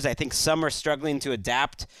receivers, I think some are struggling to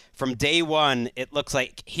adapt. From day one, it looks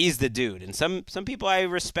like he's the dude. And some people I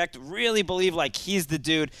respect really believe like he's the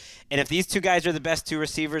dude. And if these two guys are the best two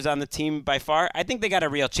receivers on the team by far, I think they got a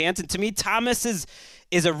real chance. And to me, Thomas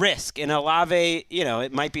is a risk. And Olave,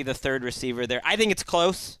 it might be the third receiver there. I think it's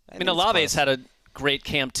close. I mean, Olave's had a great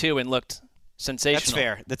camp, too, and looked sensational. That's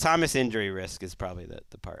fair. The Thomas injury risk is probably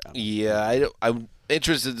the part. I'm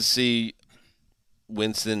interested to see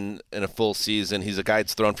Winston in a full season. He's a guy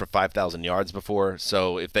that's thrown for 5,000 yards before,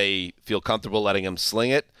 so if they feel comfortable letting him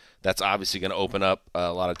sling it, that's obviously going to open up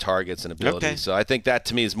a lot of targets and ability. Okay. So I think that,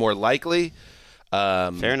 to me, is more likely.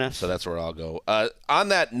 Fair enough. So that's where I'll go. On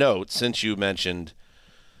that note, since you mentioned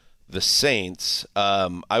the Saints,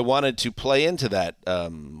 I wanted to play into that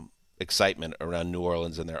excitement around New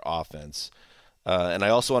Orleans and their offense. And I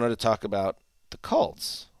also wanted to talk about the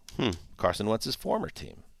Colts, Carson Wentz's former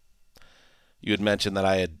team. You had mentioned that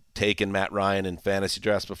I had taken Matt Ryan in fantasy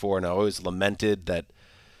drafts before, and I always lamented that.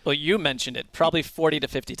 Well, you mentioned it probably 40 to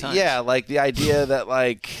 50 times. Yeah, like the idea that,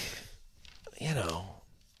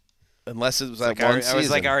 unless it was like one season. It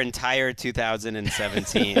was like our entire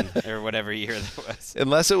 2017 or whatever year that was.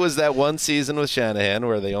 Unless it was that one season with Shanahan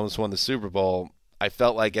where they almost won the Super Bowl, I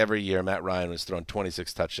felt like every year Matt Ryan was throwing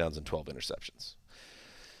 26 touchdowns and 12 interceptions.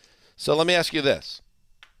 So let me ask you this.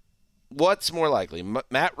 What's more likely?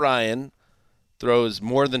 Matt Ryan throws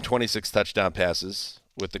more than 26 touchdown passes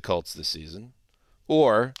with the Colts this season,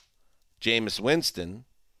 or Jameis Winston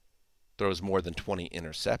throws more than 20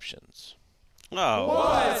 interceptions? Oh.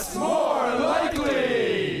 What's more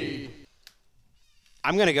likely?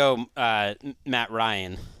 I'm going to go Matt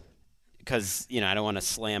Ryan because, I don't want to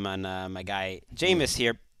slam on my guy Jameis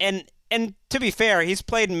here. And to be fair, he's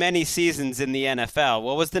played many seasons in the NFL.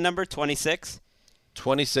 What was the number, 26?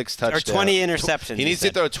 26 touchdowns. Or 20 interceptions. He needs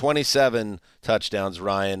to throw 27 touchdowns,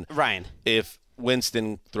 Ryan. If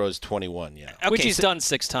Winston throws 21, Okay, which he's done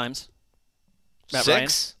 6 times. Matt 6? Ryan.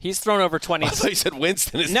 He's thrown over 20. I thought you said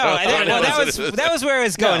Winston. That was where I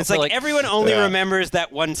was going. No, it's like everyone only remembers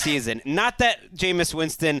that one season. Not that Jameis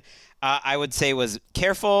Winston, I would say, was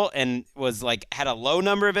careful and was had a low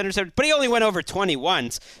number of interceptions, but he only went over 20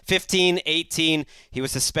 once. 15, 18. He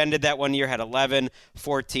was suspended that one year, had 11,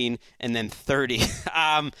 14, and then 30.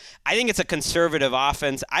 I think it's a conservative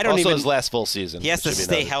offense. His last full season. He has to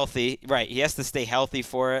stay healthy. Right. He has to stay healthy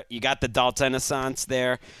for it. You got the Dalton-essence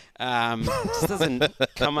there. This doesn't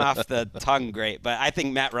come off the tongue great, but I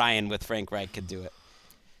think Matt Ryan with Frank Reich could do it.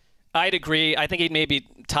 I'd agree. I think he maybe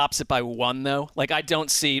tops it by 1, though. I don't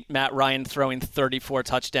see Matt Ryan throwing 34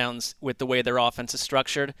 touchdowns with the way their offense is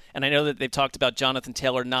structured. And I know that they've talked about Jonathan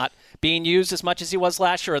Taylor not being used as much as he was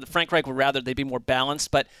last year, or that Frank Reich would rather they be more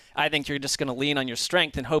balanced. But I think you're just going to lean on your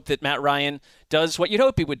strength and hope that Matt Ryan does what you'd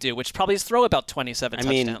hope he would do, which probably is throw about 27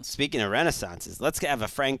 touchdowns. I mean, speaking of renaissances, let's have a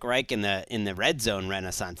Frank Reich in the red zone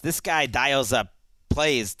renaissance. This guy dials up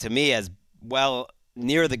plays, to me, as well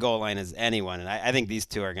near the goal line as anyone, and I think these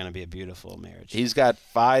two are going to be a beautiful marriage. He's got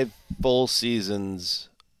 5 full seasons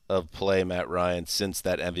of play, Matt Ryan, since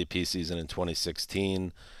that MVP season in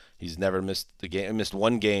 2016. He's never missed the game. He missed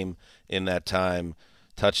 1 game in that time.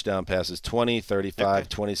 Touchdown passes 20, 35,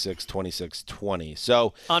 26, 26, 20.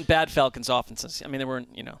 So on bad Falcons offenses. I mean, they weren't,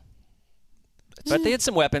 but they had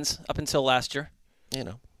some weapons up until last year.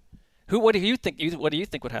 What do you think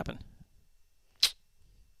would happen?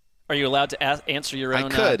 Are you allowed to answer your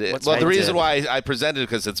own? I could. The reason why I presented it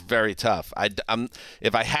because it's very tough.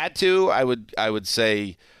 If I had to, I would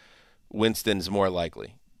say Winston's more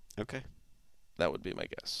likely. Okay. That would be my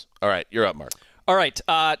guess. All right, you're up, Mark. All right,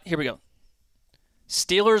 here we go.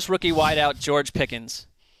 Steelers rookie wideout George Pickens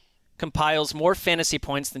compiles more fantasy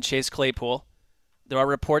points than Chase Claypool. There are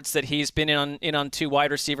reports that he's been in on 2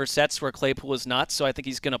 wide receiver sets where Claypool is not, so I think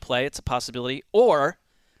he's going to play. It's a possibility. Or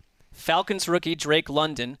Falcons rookie Drake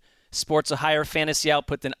London sports a higher fantasy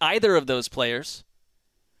output than either of those players.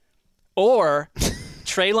 Or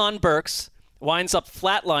Treylon Burks winds up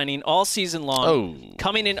flatlining all season long,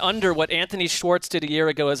 coming in under what Anthony Schwartz did a year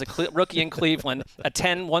ago as a rookie in Cleveland, a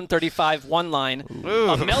 10, 135, 1 line,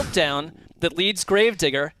 a meltdown that leads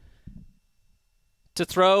Gravedigger to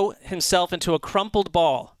throw himself into a crumpled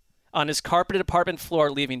ball on his carpeted apartment floor,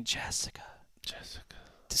 leaving Jessica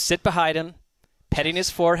to sit behind him, petting his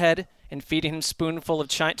forehead, and feeding him spoonfuls of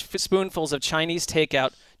Chinese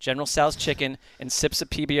takeout, General Tso's chicken, and sips of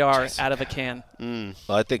PBR out of a can.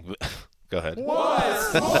 Well, I think... Go ahead.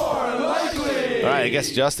 What's more likely? All right, I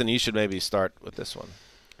guess, Justin, you should maybe start with this one.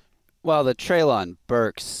 Well, the Treylon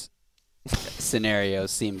Burks scenario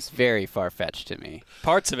seems very far-fetched to me.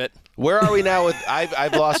 Parts of it. Where are we now with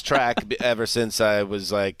I've lost track ever since I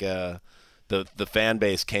was the fan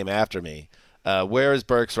base came after me. Where is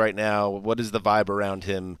Burks right now? What is the vibe around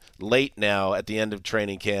him late now at the end of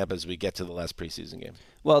training camp as we get to the last preseason game?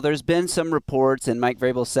 Well, there's been some reports, and Mike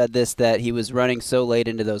Vrabel said this, that he was running so late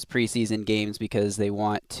into those preseason games because they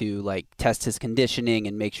want to test his conditioning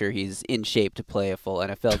and make sure he's in shape to play a full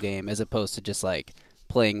NFL game, as opposed to just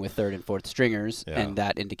playing with 3rd and 4th stringers, and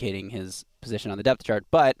that indicating his position on the depth chart.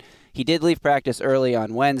 But he did leave practice early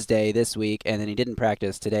on Wednesday this week, and then he didn't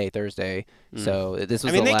practice today, Thursday. So this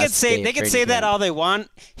was the last day. They could say that all they want.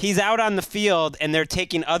 He's out on the field, and they're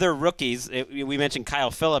taking other rookies. We mentioned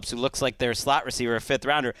Kyle Phillips, who looks like their slot receiver, a 5th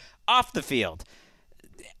rounder, off the field.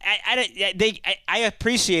 I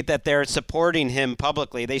appreciate that they're supporting him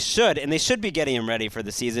publicly. They should, and they should be getting him ready for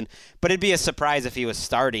the season. But it'd be a surprise if he was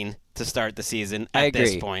starting to start the season at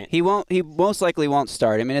this point. He won't. He most likely won't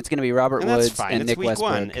start. I mean, it's going to be Robert Woods and Nick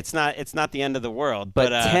Westbrook. Westbrook. It's not the end of the world. But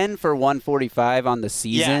 10 for 145 on the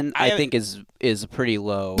season, I think is pretty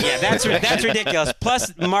low. Yeah, that's ridiculous.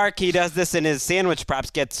 Plus, Mark, he does this in his sandwich props,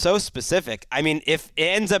 gets so specific. I mean, if it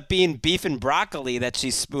ends up being beef and broccoli that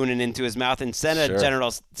she's spooning into his mouth instead of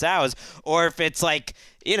General Tso's, or if it's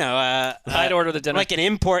I'd order the dinner. Like an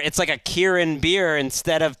import, it's like a Kirin beer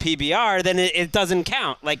instead of PBR, then it doesn't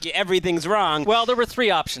count. Everything's wrong. Well, there were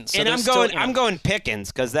 3 options. So and I'm going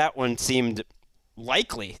Pickens because that one seemed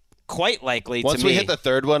likely, quite likely Once to me. we hit the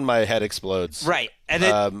 3rd one, my head explodes. Right. And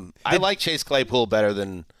I like Chase Claypool better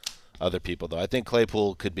than other people, though. I think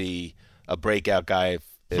Claypool could be a breakout guy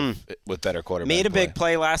with better quarterback Made a play. big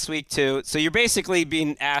play last week, too. So you're basically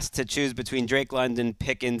being asked to choose between Drake London,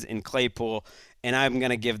 Pickens, and Claypool. And I'm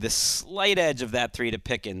going to give the slight edge of that 3 to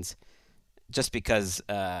Pickens just because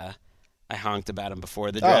I honked about him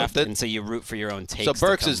before the draft. And so you root for your own takes. So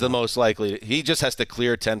Burks is the most likely. He just has to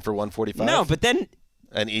clear 10 for 145? No, but then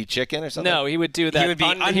and eat chicken or something? No, he would do that. He would be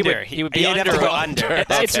under. He would be You'd have to go under.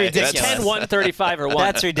 It's ridiculous. 10, 1, 35, or 1.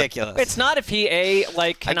 That's ridiculous. It's not if he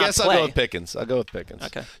cannot I guess play. I'll go with Pickens.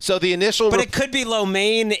 Okay. So the initial, But it could be lo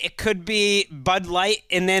mein, it could be Bud Light,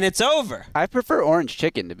 and then it's over. I prefer orange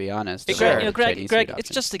chicken, to be honest. Greg, it's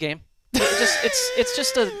just a game.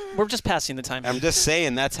 We're just passing the time. I'm just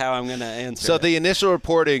saying that's how I'm going to answer. So the initial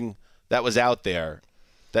reporting that was out there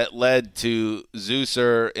that led to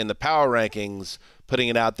Zeuser in the power rankings putting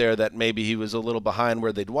it out there that maybe he was a little behind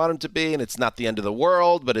where they'd want him to be, and it's not the end of the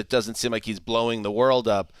world, but it doesn't seem like he's blowing the world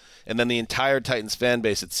up. And then the entire Titans fan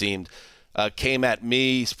base, it seemed, came at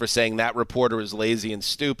me for saying that reporter was lazy and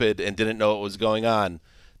stupid and didn't know what was going on.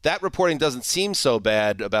 That reporting doesn't seem so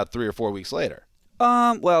bad about 3 or 4 weeks later.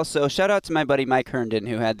 Well, so shout out to my buddy Mike Herndon,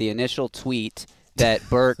 who had the initial tweet that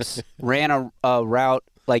Burks ran a route,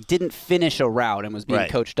 like didn't finish a route and was being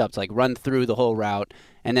coached up to like run through the whole route,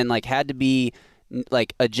 and then like had to be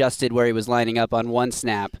like adjusted where he was lining up on one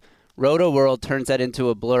snap. Roto World turns that into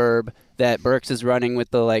a blurb that Burks is running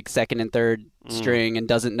with the like second and third string and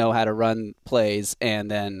doesn't know how to run plays,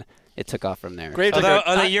 and then it took off from there.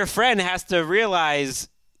 Although your friend has to realize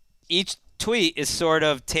each tweet is sort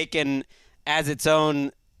of taken as its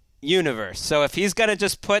own universe. So if he's going to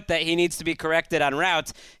just put that he needs to be corrected on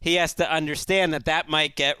routes, he has to understand that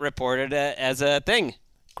might get reported as a thing.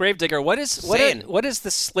 Gravedigger, what is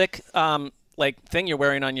the slick thing you're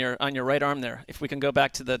wearing on your right arm there? If we can go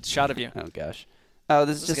back to the shot of you. Oh gosh. Oh,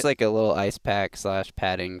 this is just like a little ice pack /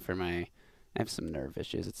 padding for my. I have some nerve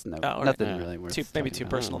issues. It's nothing really worth. Maybe too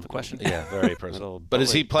personal of a question. Yeah, very personal. But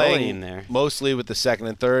is he playing mostly with the second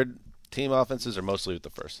and third team offenses, or mostly with the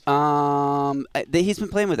first? He's been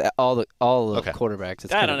playing with all the quarterbacks.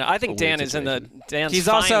 It's I don't know. I think Dan is Dan's he's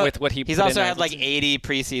fine also, with what he. He's put also in had like 80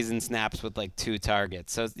 preseason snaps with like 2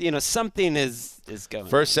 targets. So something is going.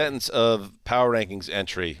 First sentence of Power Rankings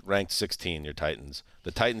entry, ranked 16. Your Titans. The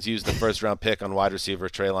Titans used the first round pick on wide receiver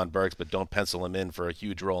Treylon Burks, but don't pencil him in for a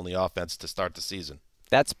huge role in the offense to start the season.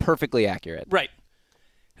 That's perfectly accurate. Right.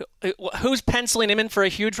 Who's penciling him in for a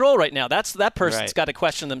huge role right now? That person's got to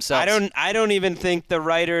question themselves. I don't even think the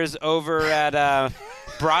writers over at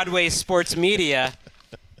Broadway Sports Media,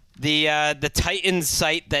 the Titans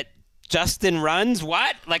site that Justin runs.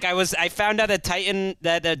 What? Like I found out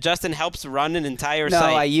that Justin helps run an entire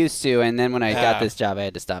site. No, I used to, and then when I got this job, I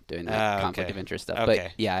had to stop doing that conflict of interest stuff. Okay.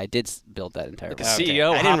 But yeah, I did build that entire. The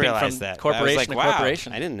CEO. I didn't realize from that. Corporation to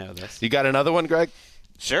corporation. I didn't know this. You got another one, Greg?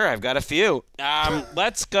 Sure, I've got a few.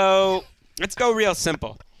 Let's go real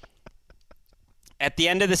simple. At the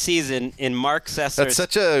end of the season, in Mark Sesser's... That's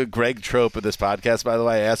such a Greg trope of this podcast, by the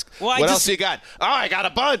way. I ask, what else you got? Oh, I got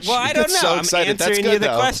a bunch. Well, I don't know. So excited. I'm answering That's good, you the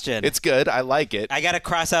though. Question. It's good. I like it. I got to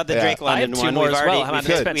cross out the Drake London one. We've already we've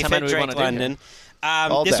hit Drake London.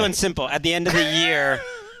 This one's simple. At the end of the year,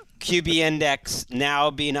 QB Index,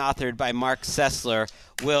 now being authored by Mark Sessler,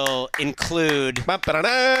 will include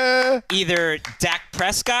either Dak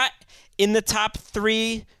Prescott in the top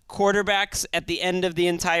 3 quarterbacks at the end of the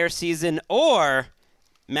entire season, or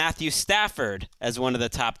Matthew Stafford as one of the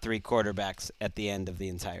top 3 quarterbacks at the end of the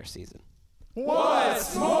entire season.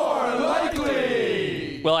 What's more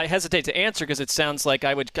likely? Well, I hesitate to answer because it sounds like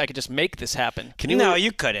I could just make this happen. No,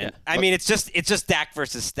 you couldn't. Yeah. I mean, it's just Dak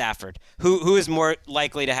versus Stafford. Who is more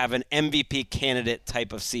likely to have an MVP candidate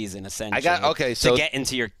type of season, essentially? So to get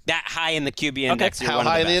into that high in the QB index. How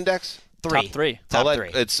high in the index? 3. Top 3. Top 3.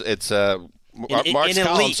 It's Mark's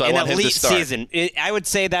column, so I want him to start. Season. I would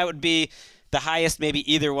say that would be the highest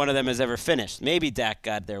maybe either one of them has ever finished. Maybe Dak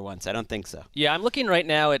got there once. I don't think so. Yeah, I'm looking right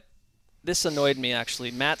now at this. Annoyed me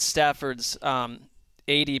actually. Matt Stafford's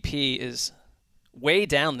ADP is way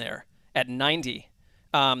down there at 90,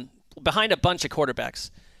 behind a bunch of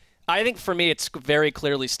quarterbacks. I think for me it's very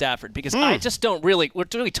clearly Stafford because I just don't really.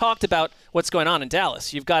 We talked about what's going on in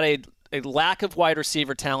Dallas. You've got a lack of wide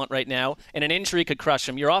receiver talent right now, and an injury could crush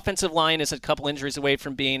him. Your offensive line is a couple injuries away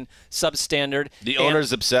from being substandard. The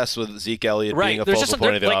owner's obsessed with Zeke Elliott being a focal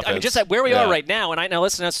point of the offense. I mean, just at where we are right now, and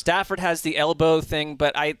listen, Stafford has the elbow thing,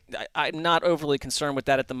 but I'm not overly concerned with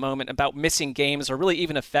that at the moment about missing games or really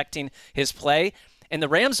even affecting his play. And the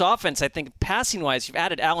Rams offense, I think, passing-wise, you've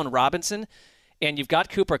added Allen Robinson, and you've got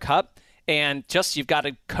Cooper Kupp. And you've got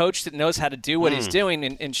a coach that knows how to do what he's doing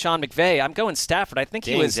in Sean McVay. I'm going Stafford. I think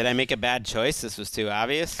Did I make a bad choice? This was too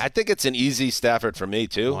obvious? I think it's an easy Stafford for me,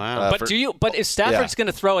 too. Wow. But if Stafford's going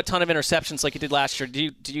to throw a ton of interceptions like he did last year,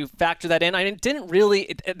 do you factor that in? I mean, didn't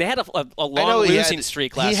really – they had a long losing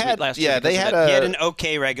streak last year. He had an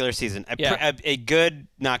okay regular season. A good,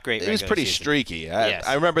 not great regular season. It was pretty streaky.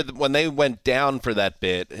 I remember when they went down for that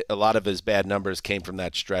bit, a lot of his bad numbers came from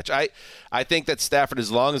that stretch. I think that Stafford,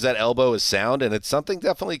 as long as that elbow is was sound, and it's something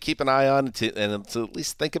definitely keep an eye on and to at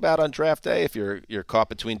least think about on draft day if you're caught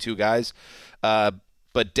between two guys.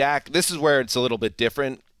 But Dak, this is where it's a little bit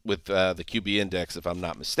different with the QB index, if I'm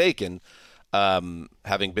not mistaken.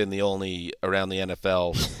 Having been the only around the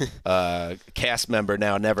NFL cast member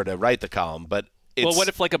now never to write the column, but well, what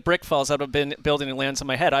if like a brick falls out of a building and lands on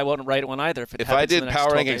my head? I wouldn't write one either. If I did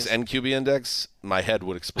power rankings and QB index, my head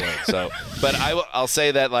would explode. So, but I'll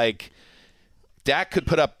say that like Dak could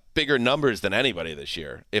put up bigger numbers than anybody this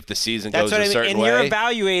year if the season goes a certain way. And you're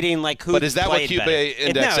evaluating like who. But is that what QB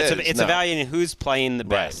index is? It's evaluating who's playing the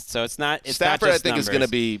best. Right. So it's not. It's Stafford, not just I think, numbers. is going to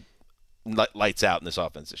be lights out in this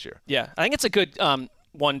offense this year. Yeah, I think it's a good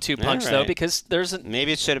 1-2 punch though, because there's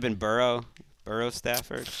maybe it should have been Burrow,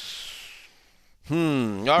 Stafford. All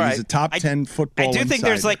right. He's a top 10 football. I do think insider.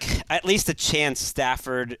 there's like at least a chance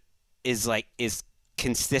Stafford is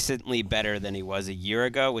consistently better than he was a year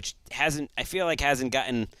ago, which hasn't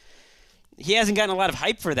gotten a lot of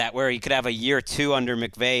hype for that, where he could have a year or two under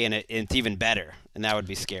McVay and it's even better, and that would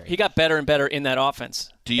be scary. He got better and better in that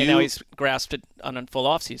offense, and now he's grasped it on a full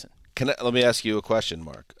offseason. Let me ask you a question,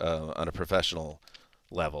 Mark, on a professional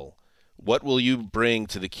level. What will you bring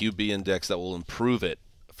to the QB index that will improve it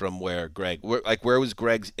from where where was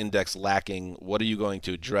Greg's index lacking? What are you going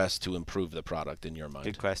to address to improve the product in your mind?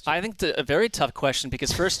 Good question. I think a very tough question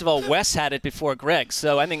because, first of all, Wes had it before Greg.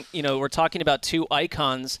 So I think, we're talking about two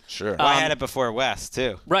icons. Sure. I had it before Wes,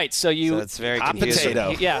 too. Right. So it's very confusing.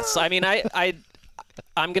 Potato. Yes. I mean,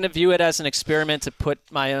 I'm going to view it as an experiment to put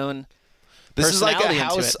my own This is like a personality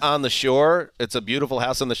house on the shore. It's a beautiful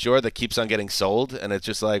house on the shore that keeps on getting sold, and it's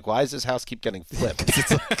just like, why does this house keep getting flipped?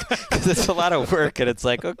 Because it's a lot of work, and it's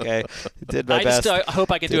like, okay, did my best. I just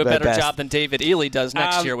hope I can do a better job than David Ely does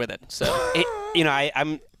next year with it. So, can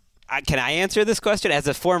I answer this question as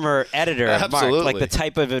a former editor of Mark? Like the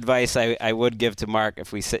type of advice I would give to Mark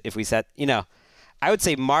if we set, I would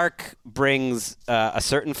say Mark brings a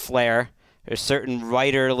certain flair, a certain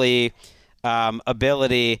writerly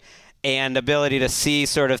ability, and ability to see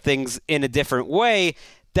sort of things in a different way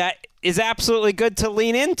that is absolutely good to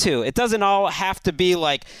lean into. It doesn't all have to be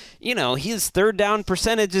like, his third down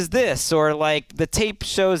percentage is this, or like the tape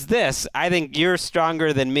shows this. I think you're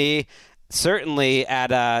stronger than me, certainly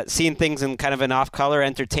at seeing things in kind of an off-color,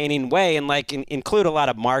 entertaining way, and include a lot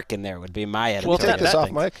of Mark in there would be my editorial. We'll take this off,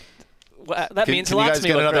 Mike. Well, that means a lot to me.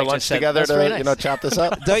 Can you guys get another lunch together to chop this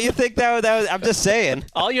up? Don't you think that was? I'm just saying.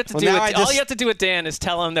 All you have to do with Dan is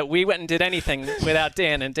tell him that we went and did anything without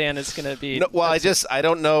Dan, and Dan is going to be. No, well, I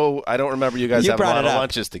don't know. I don't remember you guys having a lot of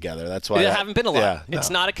lunches together. That's why there haven't been a lot. Yeah,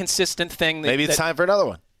 it's not a consistent thing. Maybe it's time for another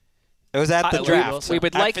one. It was at the draft. We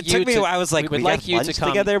would like it you took me. to. I was like, we would like you to come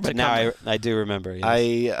together, but now I do remember.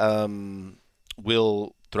 Yes. I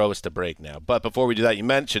will throw us to break now. But before we do that, you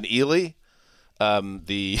mentioned Ely,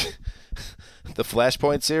 the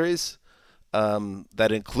Flashpoint series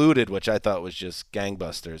that included, which I thought was just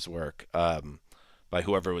gangbusters work by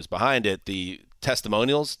whoever was behind it, the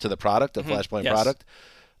testimonials to the product, the Flashpoint product.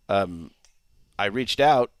 I reached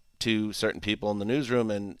out to certain people in the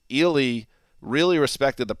newsroom, and Ely really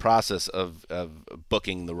respected the process of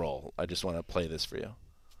booking the role. I just want to play this for you.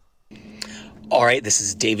 All right, this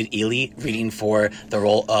is David Ely reading for the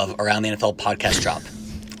role of Around the NFL podcast drop.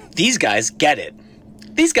 These guys get it.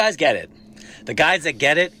 These guys get it. The guys that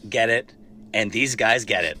get it, and these guys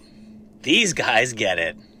get it. These guys get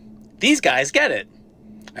it. These guys get it.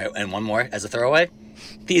 All right, and one more as a throwaway.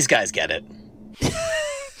 These guys get it.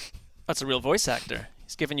 That's a real voice actor.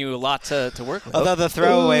 He's giving you a lot to work with. Although the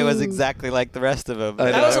throwaway was exactly like the rest of them.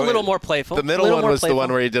 That was a little more playful. The middle one was the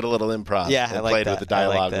one where he did a little improv. Yeah, and I like played that. with the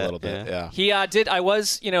dialogue a little bit. Yeah. He did. I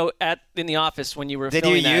was, in the office when you were Did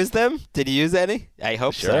filming you use them? Did you use any? I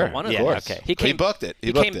hope Sure. so. One of course. Okay. He booked it.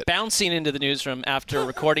 He came bouncing into the newsroom after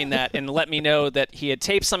recording that and let me know that he had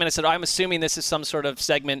taped something. I said, I'm assuming this is some sort of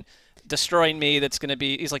segment destroying me that's going to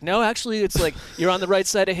be. He's like, no, actually, it's like you're on the right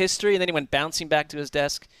side of history. And then he went bouncing back to his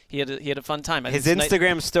desk. He had a fun time. His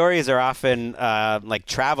Instagram stories are often like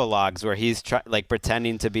travel logs where he's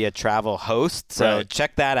pretending to be a travel host. So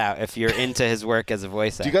check that out if you're into his work as a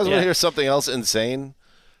voice actor. Do you guys want to hear something else insane?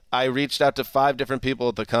 I reached out to 5 different people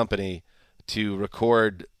at the company to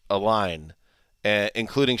record a line,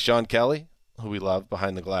 including Sean Kelly, who we love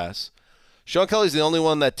behind the glass. Sean Kelly's the only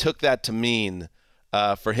one that took that to mean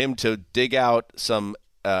for him to dig out some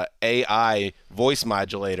AI voice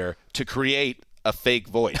modulator to create a fake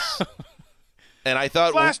voice. And I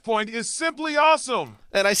thought Flashpoint is simply awesome.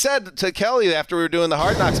 And I said to Kelly after we were doing the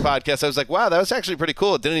Hard Knocks podcast, I was like, wow, that was actually pretty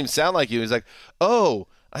cool. It didn't even sound like you. He was like, oh,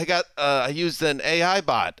 I used an AI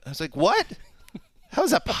bot. I was like, what? How is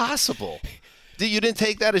that possible? you didn't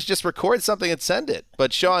take that as just record something and send it.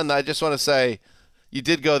 But Sean, I just want to say, you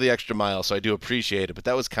did go the extra mile, so I do appreciate it, but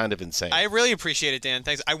that was kind of insane. I really appreciate it, Dan.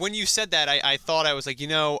 Thanks. When you said that, I thought, I was like, he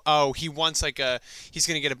wants he's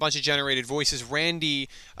going to get a bunch of generated voices. Randy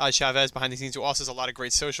Chavez behind the scenes, who also does a lot of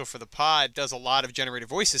great social for the pod, does a lot of generated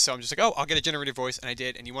voices. So I'm just like, I'll get a generated voice, and I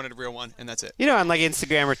did, and you wanted a real one, and that's it. On like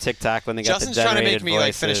Instagram or TikTok when they got Justin's the generated trying to make me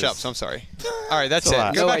voices. finish up, so I'm sorry. All right, that's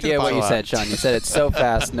it. No idea what you said, Sean. You said it so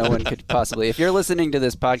fast, no one could possibly. If you're listening to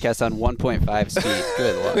this podcast on 1.5 speed,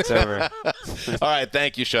 good luck. It's over. All right,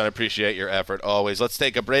 thank you, Sean. Appreciate your effort always. Let's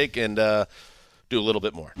take a break and do a little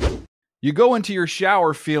bit more. You go into your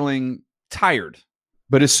shower feeling tired,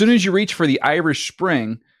 but as soon as you reach for the Irish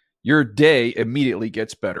Spring, your day immediately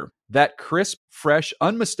gets better. That crisp, fresh,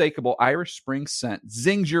 unmistakable Irish Spring scent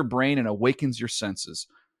zings your brain and awakens your senses.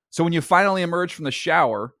 So when you finally emerge from the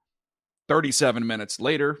shower 37 minutes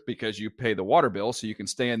later, because you pay the water bill so you can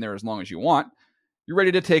stay in there as long as you want, you're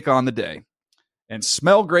ready to take on the day and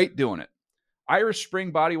smell great doing it. Irish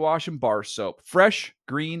Spring Body Wash and Bar Soap. Fresh,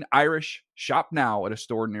 green, Irish. Shop now at a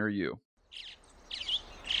store near you.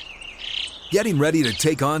 Getting ready to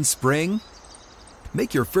take on spring?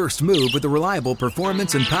 Make your first move with the reliable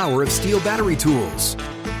performance and power of Steel battery tools.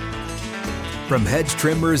 From hedge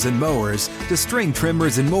trimmers and mowers to string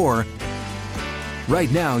trimmers and more, right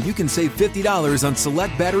now you can save $50 on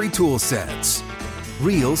select battery tool sets.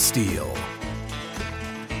 Real Steel.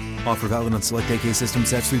 Offer valid on select AK system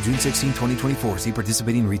sets through June 16, 2024. See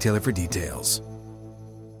participating retailer for details.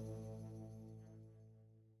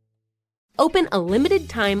 Open a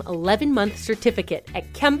limited-time 11-month certificate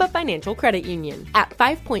at Kemba Financial Credit Union. At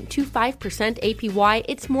 5.25% APY,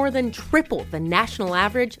 it's more than triple the national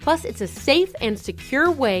average, plus it's a safe and secure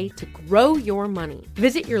way to grow your money.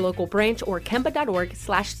 Visit your local branch or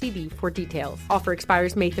kemba.org/cd for details. Offer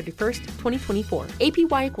expires May 31st, 2024.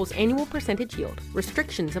 APY equals annual percentage yield.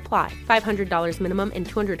 Restrictions apply. $500 minimum and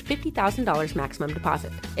 $250,000 maximum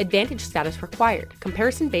deposit. Advantage status required.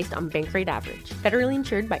 Comparison based on bank rate average. Federally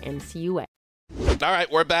insured by NCUA. All right,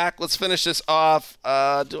 we're back. Let's finish this off. Do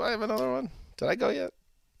I have another one? Did I go yet?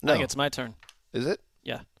 No. I think it's my turn. Is it?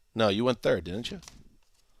 Yeah. No, you went third, didn't you?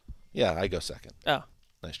 Yeah, I go second. Oh.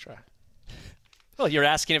 Nice try. Well, you're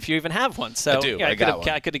asking if you even have one. So I do. Yeah, I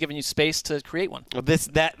could have given you space to create one. Well,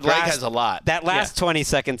 Greg has a lot. That last 20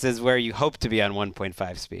 seconds is where you hope to be on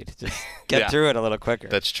 1.5 speed. Just get through it a little quicker.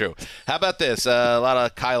 That's true. How about this? A lot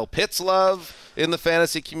of Kyle Pitts love in the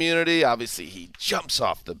fantasy community. Obviously, he jumps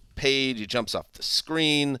off the page. He jumps off the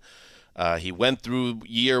screen. He went through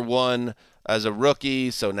year one as a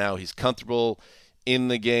rookie, so now he's comfortable in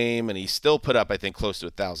the game, and he still put up, I think, close to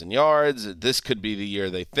 1,000 yards. This could be the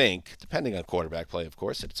year they think, depending on quarterback play, of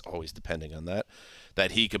course, it's always depending on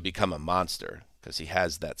that he could become a monster because he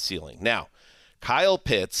has that ceiling. Now, Kyle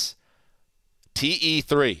Pitts,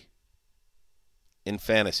 TE3 in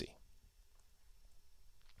fantasy.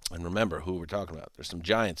 And remember who we're talking about. There's some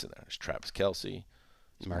giants in there. There's Travis Kelce,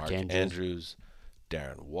 Mark Andrews,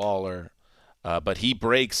 Darren Waller. But he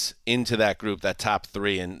breaks into that group, that top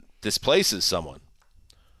three, and displaces someone.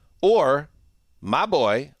 Or my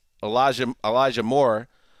boy, Elijah Moore,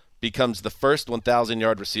 becomes the first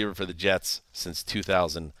 1,000-yard receiver for the Jets since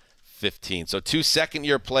 2015. So 2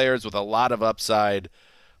 second-year players with a lot of upside.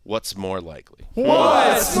 What's more likely?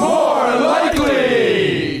 What's more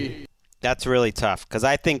likely? That's really tough because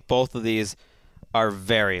I think both of these are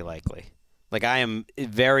very likely. Like, I am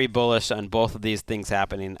very bullish on both of these things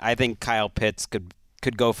happening. I think Kyle Pitts could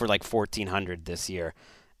go for like 1,400 this year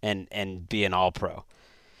and be an all-pro.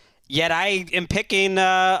 Yet I am picking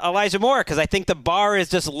Elijah Moore because I think the bar is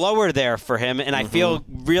just lower there for him, and I feel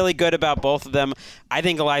really good about both of them. I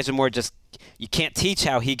think Elijah Moore you can't teach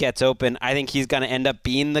how he gets open. I think he's going to end up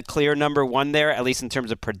being the clear number one there, at least in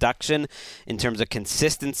terms of production, in terms of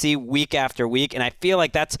consistency week after week, and I feel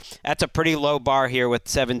like that's a pretty low bar here with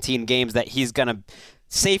 17 games that he's going to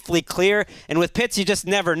safely clear. And with Pitts, you just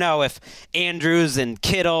never know if Andrews and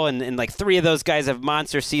Kittle and like three of those guys have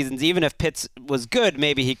monster seasons. Even if Pitts was good,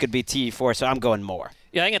 maybe he could be TE4, so I'm going Moore.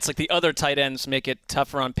 Yeah, I think it's like the other tight ends make it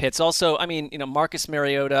tougher on Pitts. Also, I mean, Marcus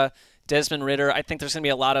Mariota, Desmond Ridder, I think there's going to be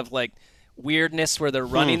a lot of like weirdness where they're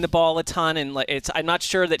running the ball a ton, and I'm not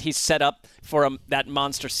sure that he's set up for that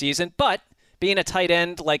monster season, but being a tight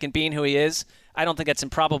end, and being who he is, I don't think that's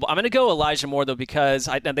improbable. I'm going to go Elijah Moore, though, because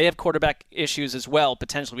they have quarterback issues as well,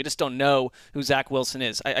 potentially. We just don't know who Zach Wilson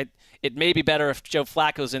is. It may be better if Joe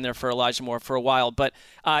Flacco's in there for Elijah Moore for a while. But,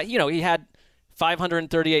 he had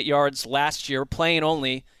 538 yards last year, playing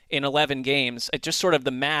only in 11 games. It just sort of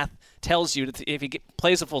the math tells you that if he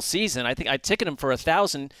plays a full season, I think I'd ticket him for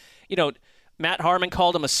 1,000. Matt Harmon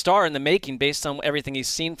called him a star in the making based on everything he's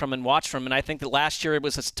seen from and watched from him. And I think that last year it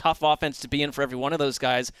was a tough offense to be in for every one of those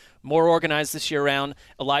guys. More organized this year around.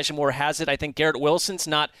 Elijah Moore has it. I think Garrett Wilson's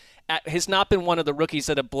has not been one of the rookies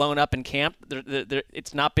that have blown up in camp.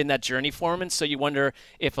 It's not been that journey for him. And so you wonder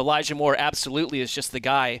if Elijah Moore absolutely is just the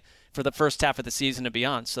guy for the first half of the season and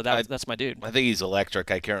beyond. So that's my dude. I think he's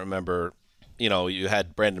electric. I can't remember. You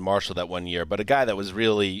had Brandon Marshall that one year, but a guy that was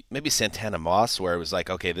really maybe Santana Moss, where it was like,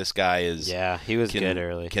 okay, this guy is he was good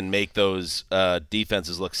early. Can make those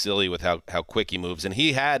defenses look silly with how quick he moves, and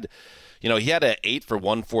he had an 8 for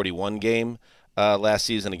 141 game last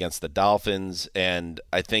season against the Dolphins, and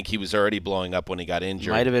I think he was already blowing up when he got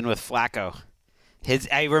injured. Might have been with Flacco.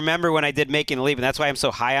 I remember when I did Making a Leap, and that's why I'm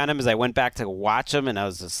so high on him, is I went back to watch him, and I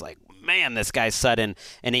was just like, man, this guy's sudden.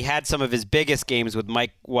 And he had some of his biggest games with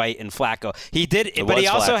Mike White and Flacco. He did, but he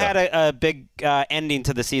also had a big ending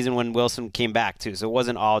to the season when Wilson came back, too. So it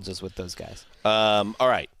wasn't all just with those guys. All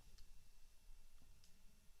right.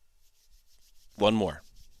 One more.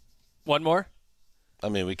 I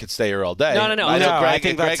mean, we could stay here all day. No. I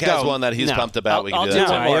think Greg has one that he's pumped about. I'll do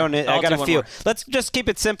one more. I got a few. Let's just keep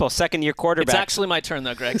it simple. Second-year quarterback. It's actually my turn,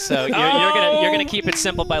 though, Greg. So you're gonna keep it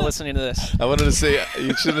simple by listening to this. I wanted to see.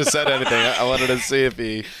 You shouldn't have said anything. I wanted to see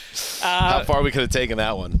if how far we could have taken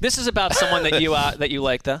that one. This is about someone that you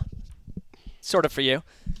like, though. Sort of for you.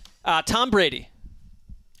 Tom Brady.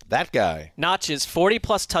 That guy notches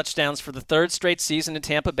 40-plus touchdowns for the third straight season in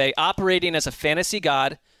Tampa Bay, operating as a fantasy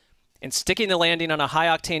god and sticking the landing on a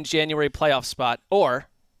high-octane January playoff spot. Or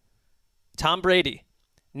Tom Brady,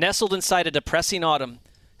 nestled inside a depressing autumn,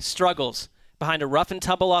 struggles behind a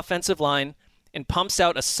rough-and-tumble offensive line and pumps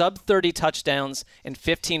out a sub-30 touchdowns and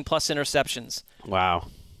 15-plus interceptions. Wow.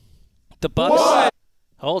 The Bucks... What?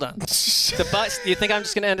 Hold on. The Bucks... You think I'm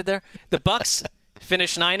just going to end it there? The Bucks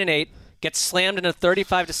finish 9-8, gets slammed in a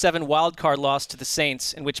 35-7 wild-card loss to the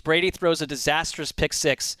Saints, in which Brady throws a disastrous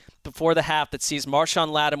pick-6 before the half that sees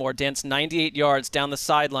Marshawn Lattimore dance 98 yards down the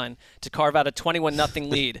sideline to carve out a 21-0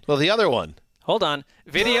 lead. Well, the other one. Hold on.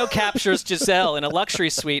 Video captures Giselle in a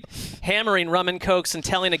luxury suite, hammering rum and cokes and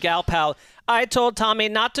telling a gal pal, I told Tommy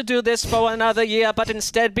not to do this for another year, but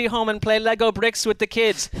instead be home and play Lego bricks with the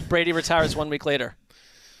kids. Brady retires 1 week later.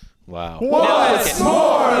 Wow. What's more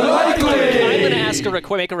likely? I'm going to ask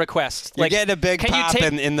make a request. You're getting a big pop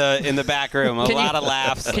in the back room. A lot of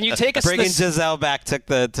laughs. Can you take us bringing Giselle back took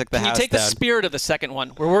the house down. Can you take the spirit of the second one,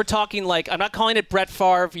 where we're talking I'm not calling it Brett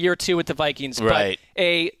Favre year 2 with the Vikings, right, but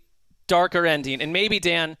a darker ending, and maybe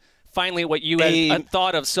Dan. Finally, what you had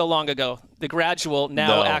thought of so long ago, the gradual,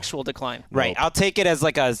 actual decline. Right. I'll take it as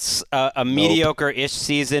like a mediocre-ish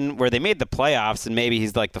season where they made the playoffs, and maybe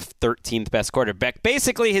he's like the 13th best quarterback.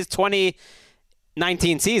 Basically, his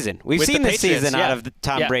 2019 season. We've seen this season out of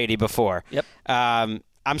Tom Brady before. Yep. I'm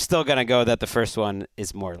still going to go that the first one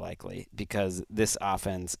is more likely because this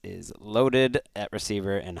offense is loaded at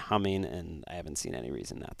receiver and humming, and I haven't seen any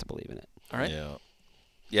reason not to believe in it. All right.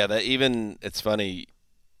 Yeah. It's funny.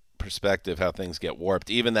 Perspective how things get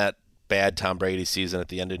warped. Even that bad Tom Brady season at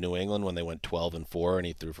the end of New England when they went 12-4 and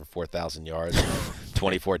he threw for 4,000 yards,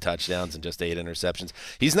 24 touchdowns and just 8 interceptions.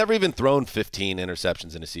 He's never even thrown 15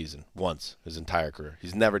 interceptions in a season once his entire career.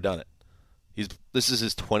 He's never done it. This is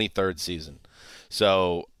his 23rd season.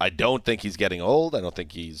 So I don't think he's getting old. I don't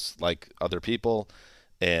think he's like other people,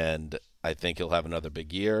 and I think he'll have another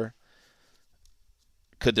big year.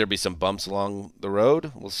 Could there be some bumps along the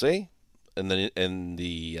road? We'll see. In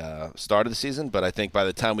the start of the season, but I think by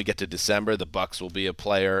the time we get to December, the Bucs will be a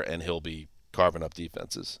player and he'll be carving up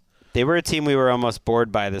defenses. They were a team we were almost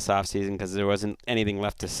bored by this offseason because there wasn't anything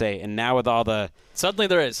left to say, and now with all the suddenly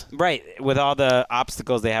there is with all the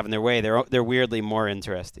obstacles they have in their way, they're weirdly more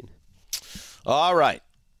interesting. All right,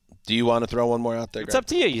 do you want to throw one more out there, Greg? It's up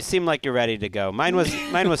to you. You seem like you're ready to go. Mine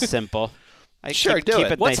was simple. Keep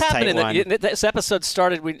it. What's nice, happening? This episode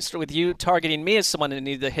started with you targeting me as someone who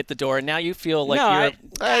needed to hit the door, and now you feel like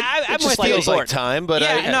I'm just feels like time. But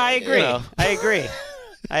I agree.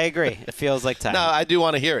 I agree. It feels like time. No, I do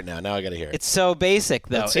want to hear it now. Now I got to hear it. It's so basic,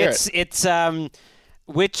 though. Let's hear it.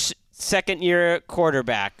 Which second-year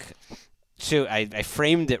quarterback? Shoot, I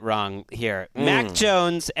framed it wrong here. Mac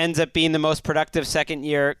Jones ends up being the most productive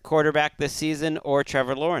second-year quarterback this season, or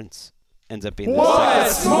Trevor Lawrence ends up being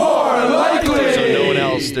what's more likely? So no one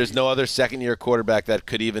else. There's no other second-year quarterback that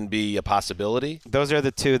could even be a possibility. Those are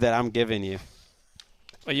the two that I'm giving you.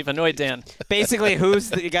 Well, you've annoyed Dan. Basically, who's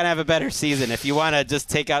going to have a better season if you want to just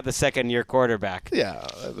take out the second-year quarterback? Yeah,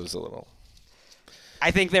 that was a little.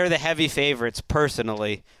 I think they're the heavy favorites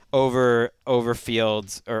personally over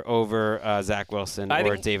Fields or over Zach Wilson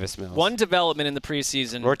or Davis Mills. One development in the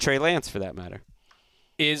preseason, or Trey Lance for that matter,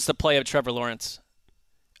 is the play of Trevor Lawrence.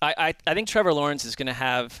 I think Trevor Lawrence is going to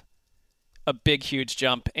have a big, huge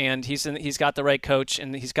jump, and he's got the right coach,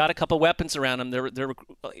 and he's got a couple weapons around him.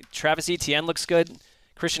 Travis Etienne looks good.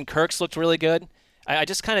 Christian Kirk's looked really good. I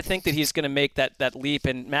just kind of think that he's going to make that leap,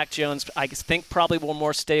 and Mac Jones, I think, probably will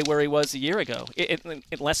more stay where he was a year ago,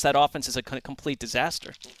 unless that offense is a complete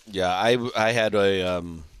disaster. Yeah, I had a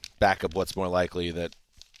backup what's more likely that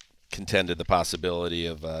contended the possibility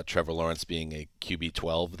of Trevor Lawrence being a QB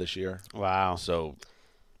 12 this year. Wow. So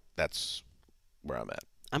that's where I'm at.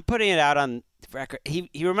 I'm putting it out on record. He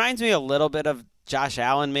reminds me a little bit of Josh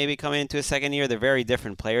Allen maybe coming into his second year. They're very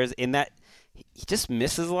different players in that he just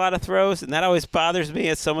misses a lot of throws, and that always bothers me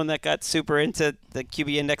as someone that got super into the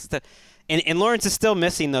QB index stuff. And Lawrence is still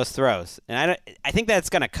missing those throws. And I think that's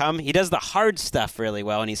going to come. He does the hard stuff really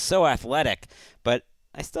well, and he's so athletic. But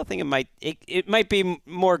I still think it might be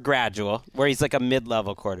more gradual, where he's like a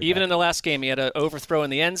mid-level quarterback. Even in the last game, he had an overthrow in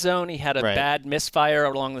the end zone. He had a bad misfire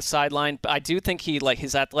along the sideline. But I do think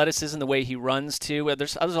his athleticism, the way he runs too.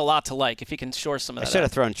 There's a lot to like if he can shore some of that. I should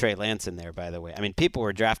have thrown Trey Lance in there, by the way. I mean, people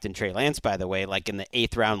were drafting Trey Lance, by the way, like in the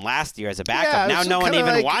 8th round last year as a backup. Now no one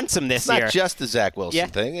even wants him this year. It's not just the Zach Wilson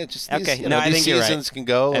thing. It's just these, okay. I think these seasons can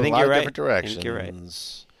go in a lot of different directions. I think you're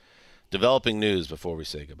right. Developing news before we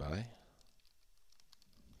say goodbye.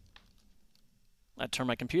 I turned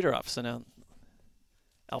my computer off, so now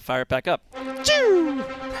I'll fire it back up.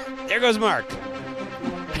 There goes Mark.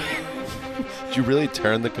 Did you really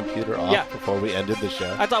turn the computer off before we ended the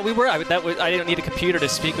show? I thought we were. I didn't need a computer to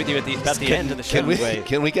speak with you at the end of the show.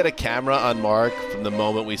 Can we get a camera on Mark from the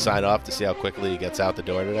moment we sign off to see how quickly he gets out the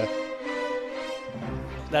door today?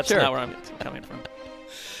 That's not where I'm coming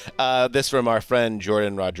from. This from our friend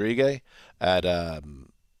Jordan Rodriguez at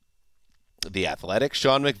The Athletic.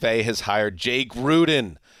 Sean McVay has hired Jay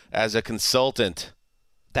Gruden as a consultant.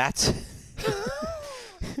 That's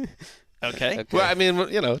okay. Well, I mean,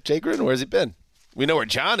 Jay Gruden, where's he been? We know where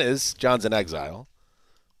John is. John's in exile.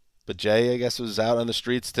 But Jay, I guess, was out on the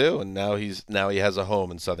streets too, and now he has a home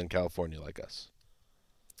in Southern California like us.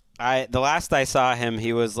 The last I saw him,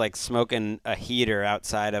 he was like smoking a heater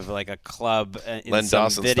outside of like a club in Len some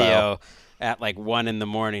Dawson video. Style. At like 1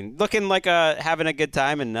 a.m, looking like having a good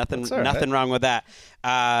time, and nothing wrong with that.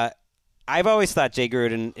 I've always thought Jay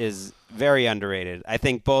Gruden is very underrated. I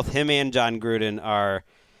think both him and John Gruden are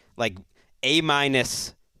like A-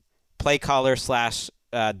 play caller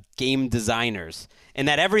 / game designers, and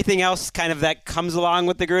that everything else kind of that comes along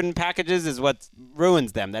with the Gruden packages is what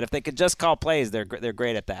ruins them. That if they could just call plays, they're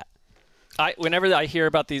great at that. Whenever I hear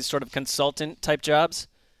about these sort of consultant type jobs.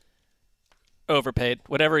 Overpaid.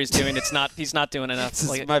 Whatever he's doing, he's not doing enough. This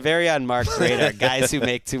is my very on Mark's radar. Guys who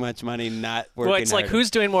make too much money not working. Well, it's like harder. Who's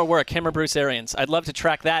doing more work, him or Bruce Arians? I'd love to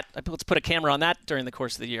track that. Let's put a camera on that during the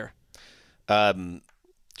course of the year. Do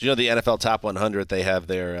you know the NFL Top 100? They have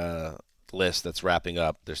their list that's wrapping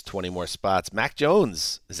up. There's 20 more spots. Mac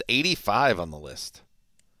Jones is 85 on the list.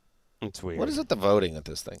 It's weird. What is it, the voting at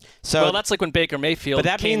this thing? So that's like when Baker Mayfield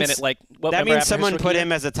came in at like what? That means someone put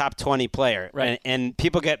him as a top 20 player, right? And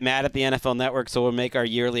people get mad at the NFL Network, so we'll make our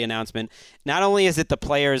yearly announcement. Not only is it the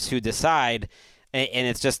players who decide, and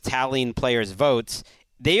it's just tallying players' votes,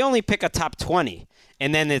 they only pick a top 20.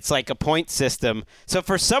 And then it's like a point system. So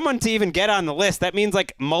for someone to even get on the list, that means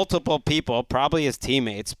like multiple people, probably his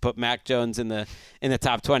teammates, put Mac Jones in the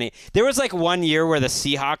top 20. There was like 1 year where the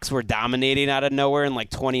Seahawks were dominating out of nowhere in like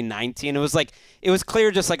 2019. It was clear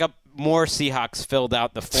just like more Seahawks filled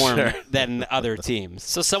out the form than other teams.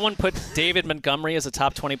 So someone put David Montgomery as a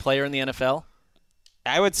top 20 player in the NFL?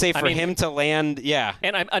 I would say for him to land, yeah.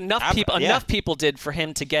 And enough people did for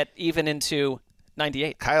him to get even into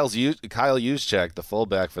 98. Kyle Juszczyk, the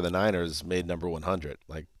fullback for the Niners, made number 100.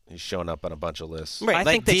 Like, he's showing up on a bunch of lists. Right. I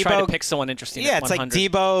think they try to pick someone interesting. Yeah, at it's 100.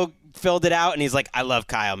 like Debo filled it out, and he's like, I love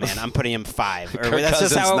Kyle, man. I'm putting him 5. Kirk that's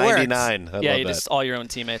Cousins, just how it 99. works. Yeah, you just all your own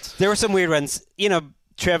teammates. There were some weird ones.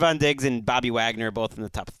 Trevon Diggs and Bobby Wagner both in the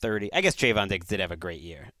top 30. I guess Trevon Diggs did have a great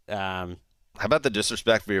year. How about the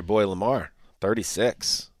disrespect for your boy Lamar?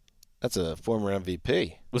 36. That's a former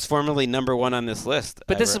MVP. Was formerly number 1 on this list.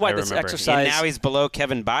 But this is why this exercise... And now he's below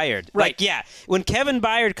Kevin Byard. Right. When Kevin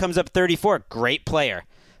Byard comes up 34, great player.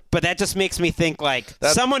 But that just makes me think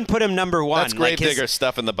someone put him number 1. That's grave digger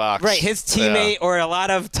stuff in the box. Right. His teammate or a lot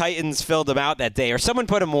of Titans filled him out that day. Or someone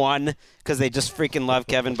put him 1 because they just freaking love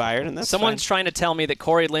Kevin Byard. And that's Someone's trying to tell me that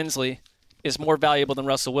Corey Linsley is more valuable than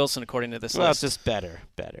Russell Wilson according to this list. Well, it's just better.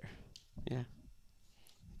 Yeah.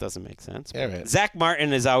 Doesn't make sense. Yeah, right. Zach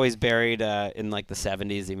Martin is always buried in like the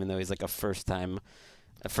 70s, even though he's like a first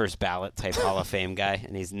ballot type Hall of Fame guy,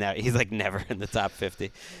 and he's like never in the top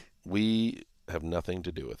 50. We have nothing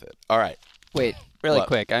to do with it. All right, Wait, really What?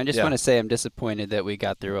 quick. I just Yeah. want to say I'm disappointed that we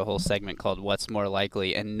got through a whole segment called What's More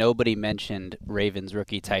Likely, and nobody mentioned Ravens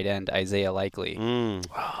rookie tight end Isaiah Likely.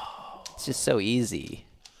 It's just so easy.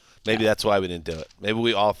 Maybe that's why we didn't do it. Maybe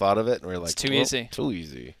we all thought of it and we were like, It's too easy. Too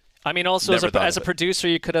easy. I mean, also Never thought as a of it. producer,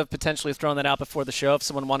 you could have potentially thrown that out before the show if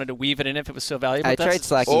someone wanted to weave it in if it was so valuable. I to us. tried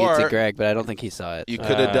slacking Or it to Greg, but I don't think he saw it. You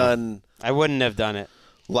could have done I wouldn't have done it.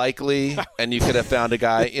 Likely, and you could have found a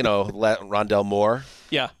guy, Rondell Moore.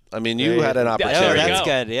 Yeah. I mean, you had an opportunity. Oh, that's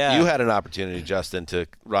good, yeah. You had an opportunity, Justin, to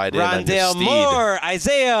ride in on your Rondale steed. Moore,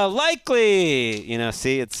 Isaiah Likely.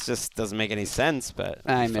 See, it just doesn't make any sense. But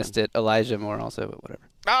I missed it. Elijah Moore also, but whatever.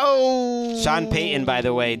 Oh! Sean Payton, by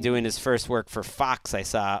the way, doing his first work for Fox, I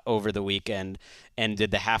saw over the weekend, and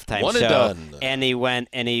did the halftime One show. and done. And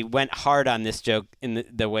he went hard on this joke in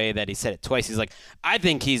the way that he said it twice. He's like, I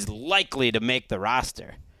think he's likely to make the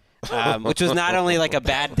roster. Which was not only like a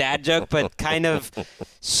bad dad joke, but kind of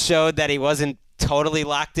showed that he wasn't totally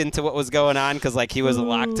locked into what was going on, because he was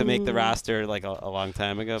locked to make the roster like a long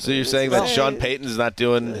time ago. So you're saying that Sean Payton's not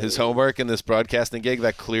doing his homework in this broadcasting gig?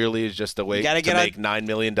 That clearly is just a way to make $9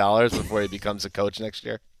 million before he becomes a coach next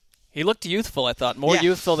year? He looked youthful, I thought. More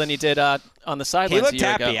youthful than he did on the sidelines. He looked a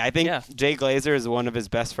year happy. ago. I think Jay Glazer is one of his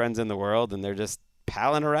best friends in the world, and they're just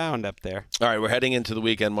palling around up there. All right, we're heading into the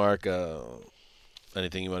weekend, Mark.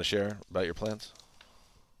 Anything you want to share about your plans?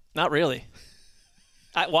 Not really.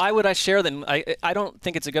 Why would I share them? I don't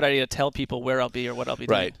think it's a good idea to tell people where I'll be or what I'll be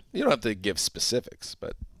doing. Right. You don't have to give specifics,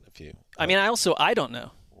 but if you... I mean, I don't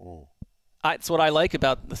know. It's what I like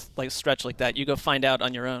about a stretch like that. You go find out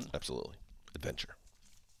on your own. Absolutely. Adventure.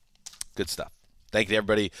 Good stuff. Thank you,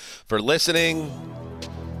 everybody, for listening.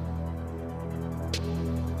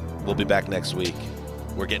 We'll be back next week.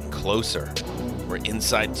 We're getting closer. We're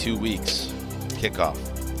inside 2 weeks. Kickoff.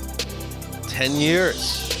 10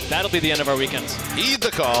 years. That'll be the end of our weekends. Heed the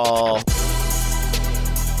call.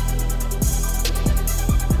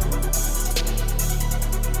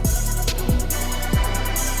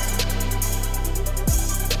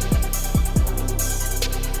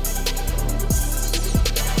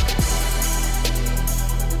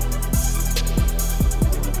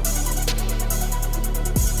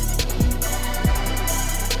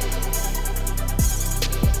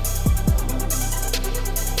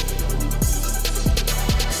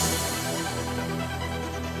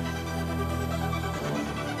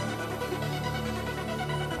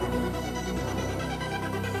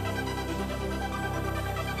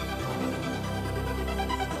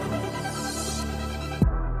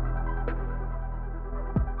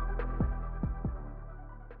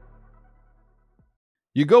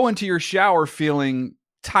 You go into your shower feeling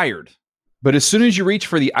tired, but as soon as you reach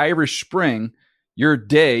for the Irish Spring, your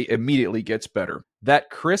day immediately gets better. That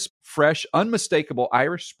crisp, fresh, unmistakable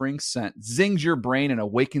Irish Spring scent zings your brain and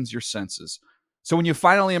awakens your senses. So when you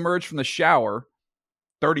finally emerge from the shower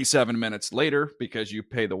 37 minutes later, because you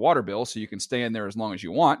pay the water bill so you can stay in there as long as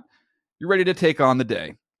you want, you're ready to take on the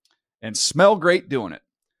day and smell great doing it.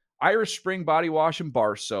 Irish Spring Body Wash and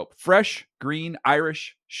Bar Soap. Fresh, green,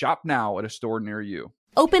 Irish. Shop now at a store near you.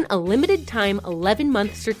 Open a limited-time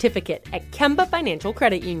 11-month certificate at Kemba Financial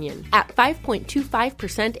Credit Union. At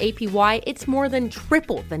 5.25% APY, it's more than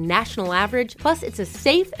triple the national average, plus it's a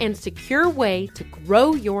safe and secure way to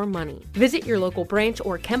grow your money. Visit your local branch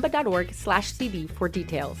or kemba.org/cb for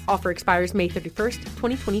details. Offer expires May 31st,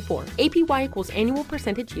 2024. APY equals annual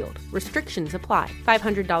percentage yield. Restrictions apply.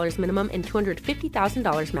 $500 minimum and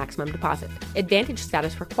 $250,000 maximum deposit. Advantage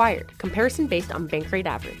status required. Comparison based on bank rate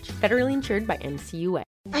average. Federally insured by NCUA.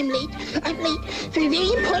 I'm late for a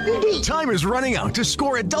very important date. Time is running out to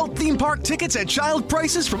score adult theme park tickets at child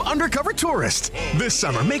prices from Undercover Tourist. This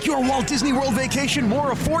summer, make your Walt Disney World vacation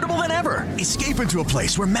more affordable than ever. Escape into a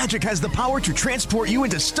place where magic has the power to transport you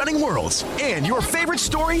into stunning worlds and your favorite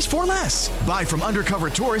stories for less. Buy from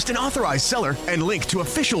Undercover Tourist, an authorized seller, and link to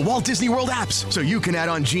official Walt Disney World apps so you can add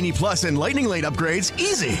on Genie Plus and Lightning Lane upgrades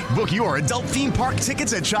easy. Book your adult theme park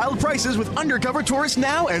tickets at child prices with Undercover Tourist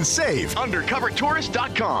now and save.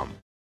 UndercoverTourist.com.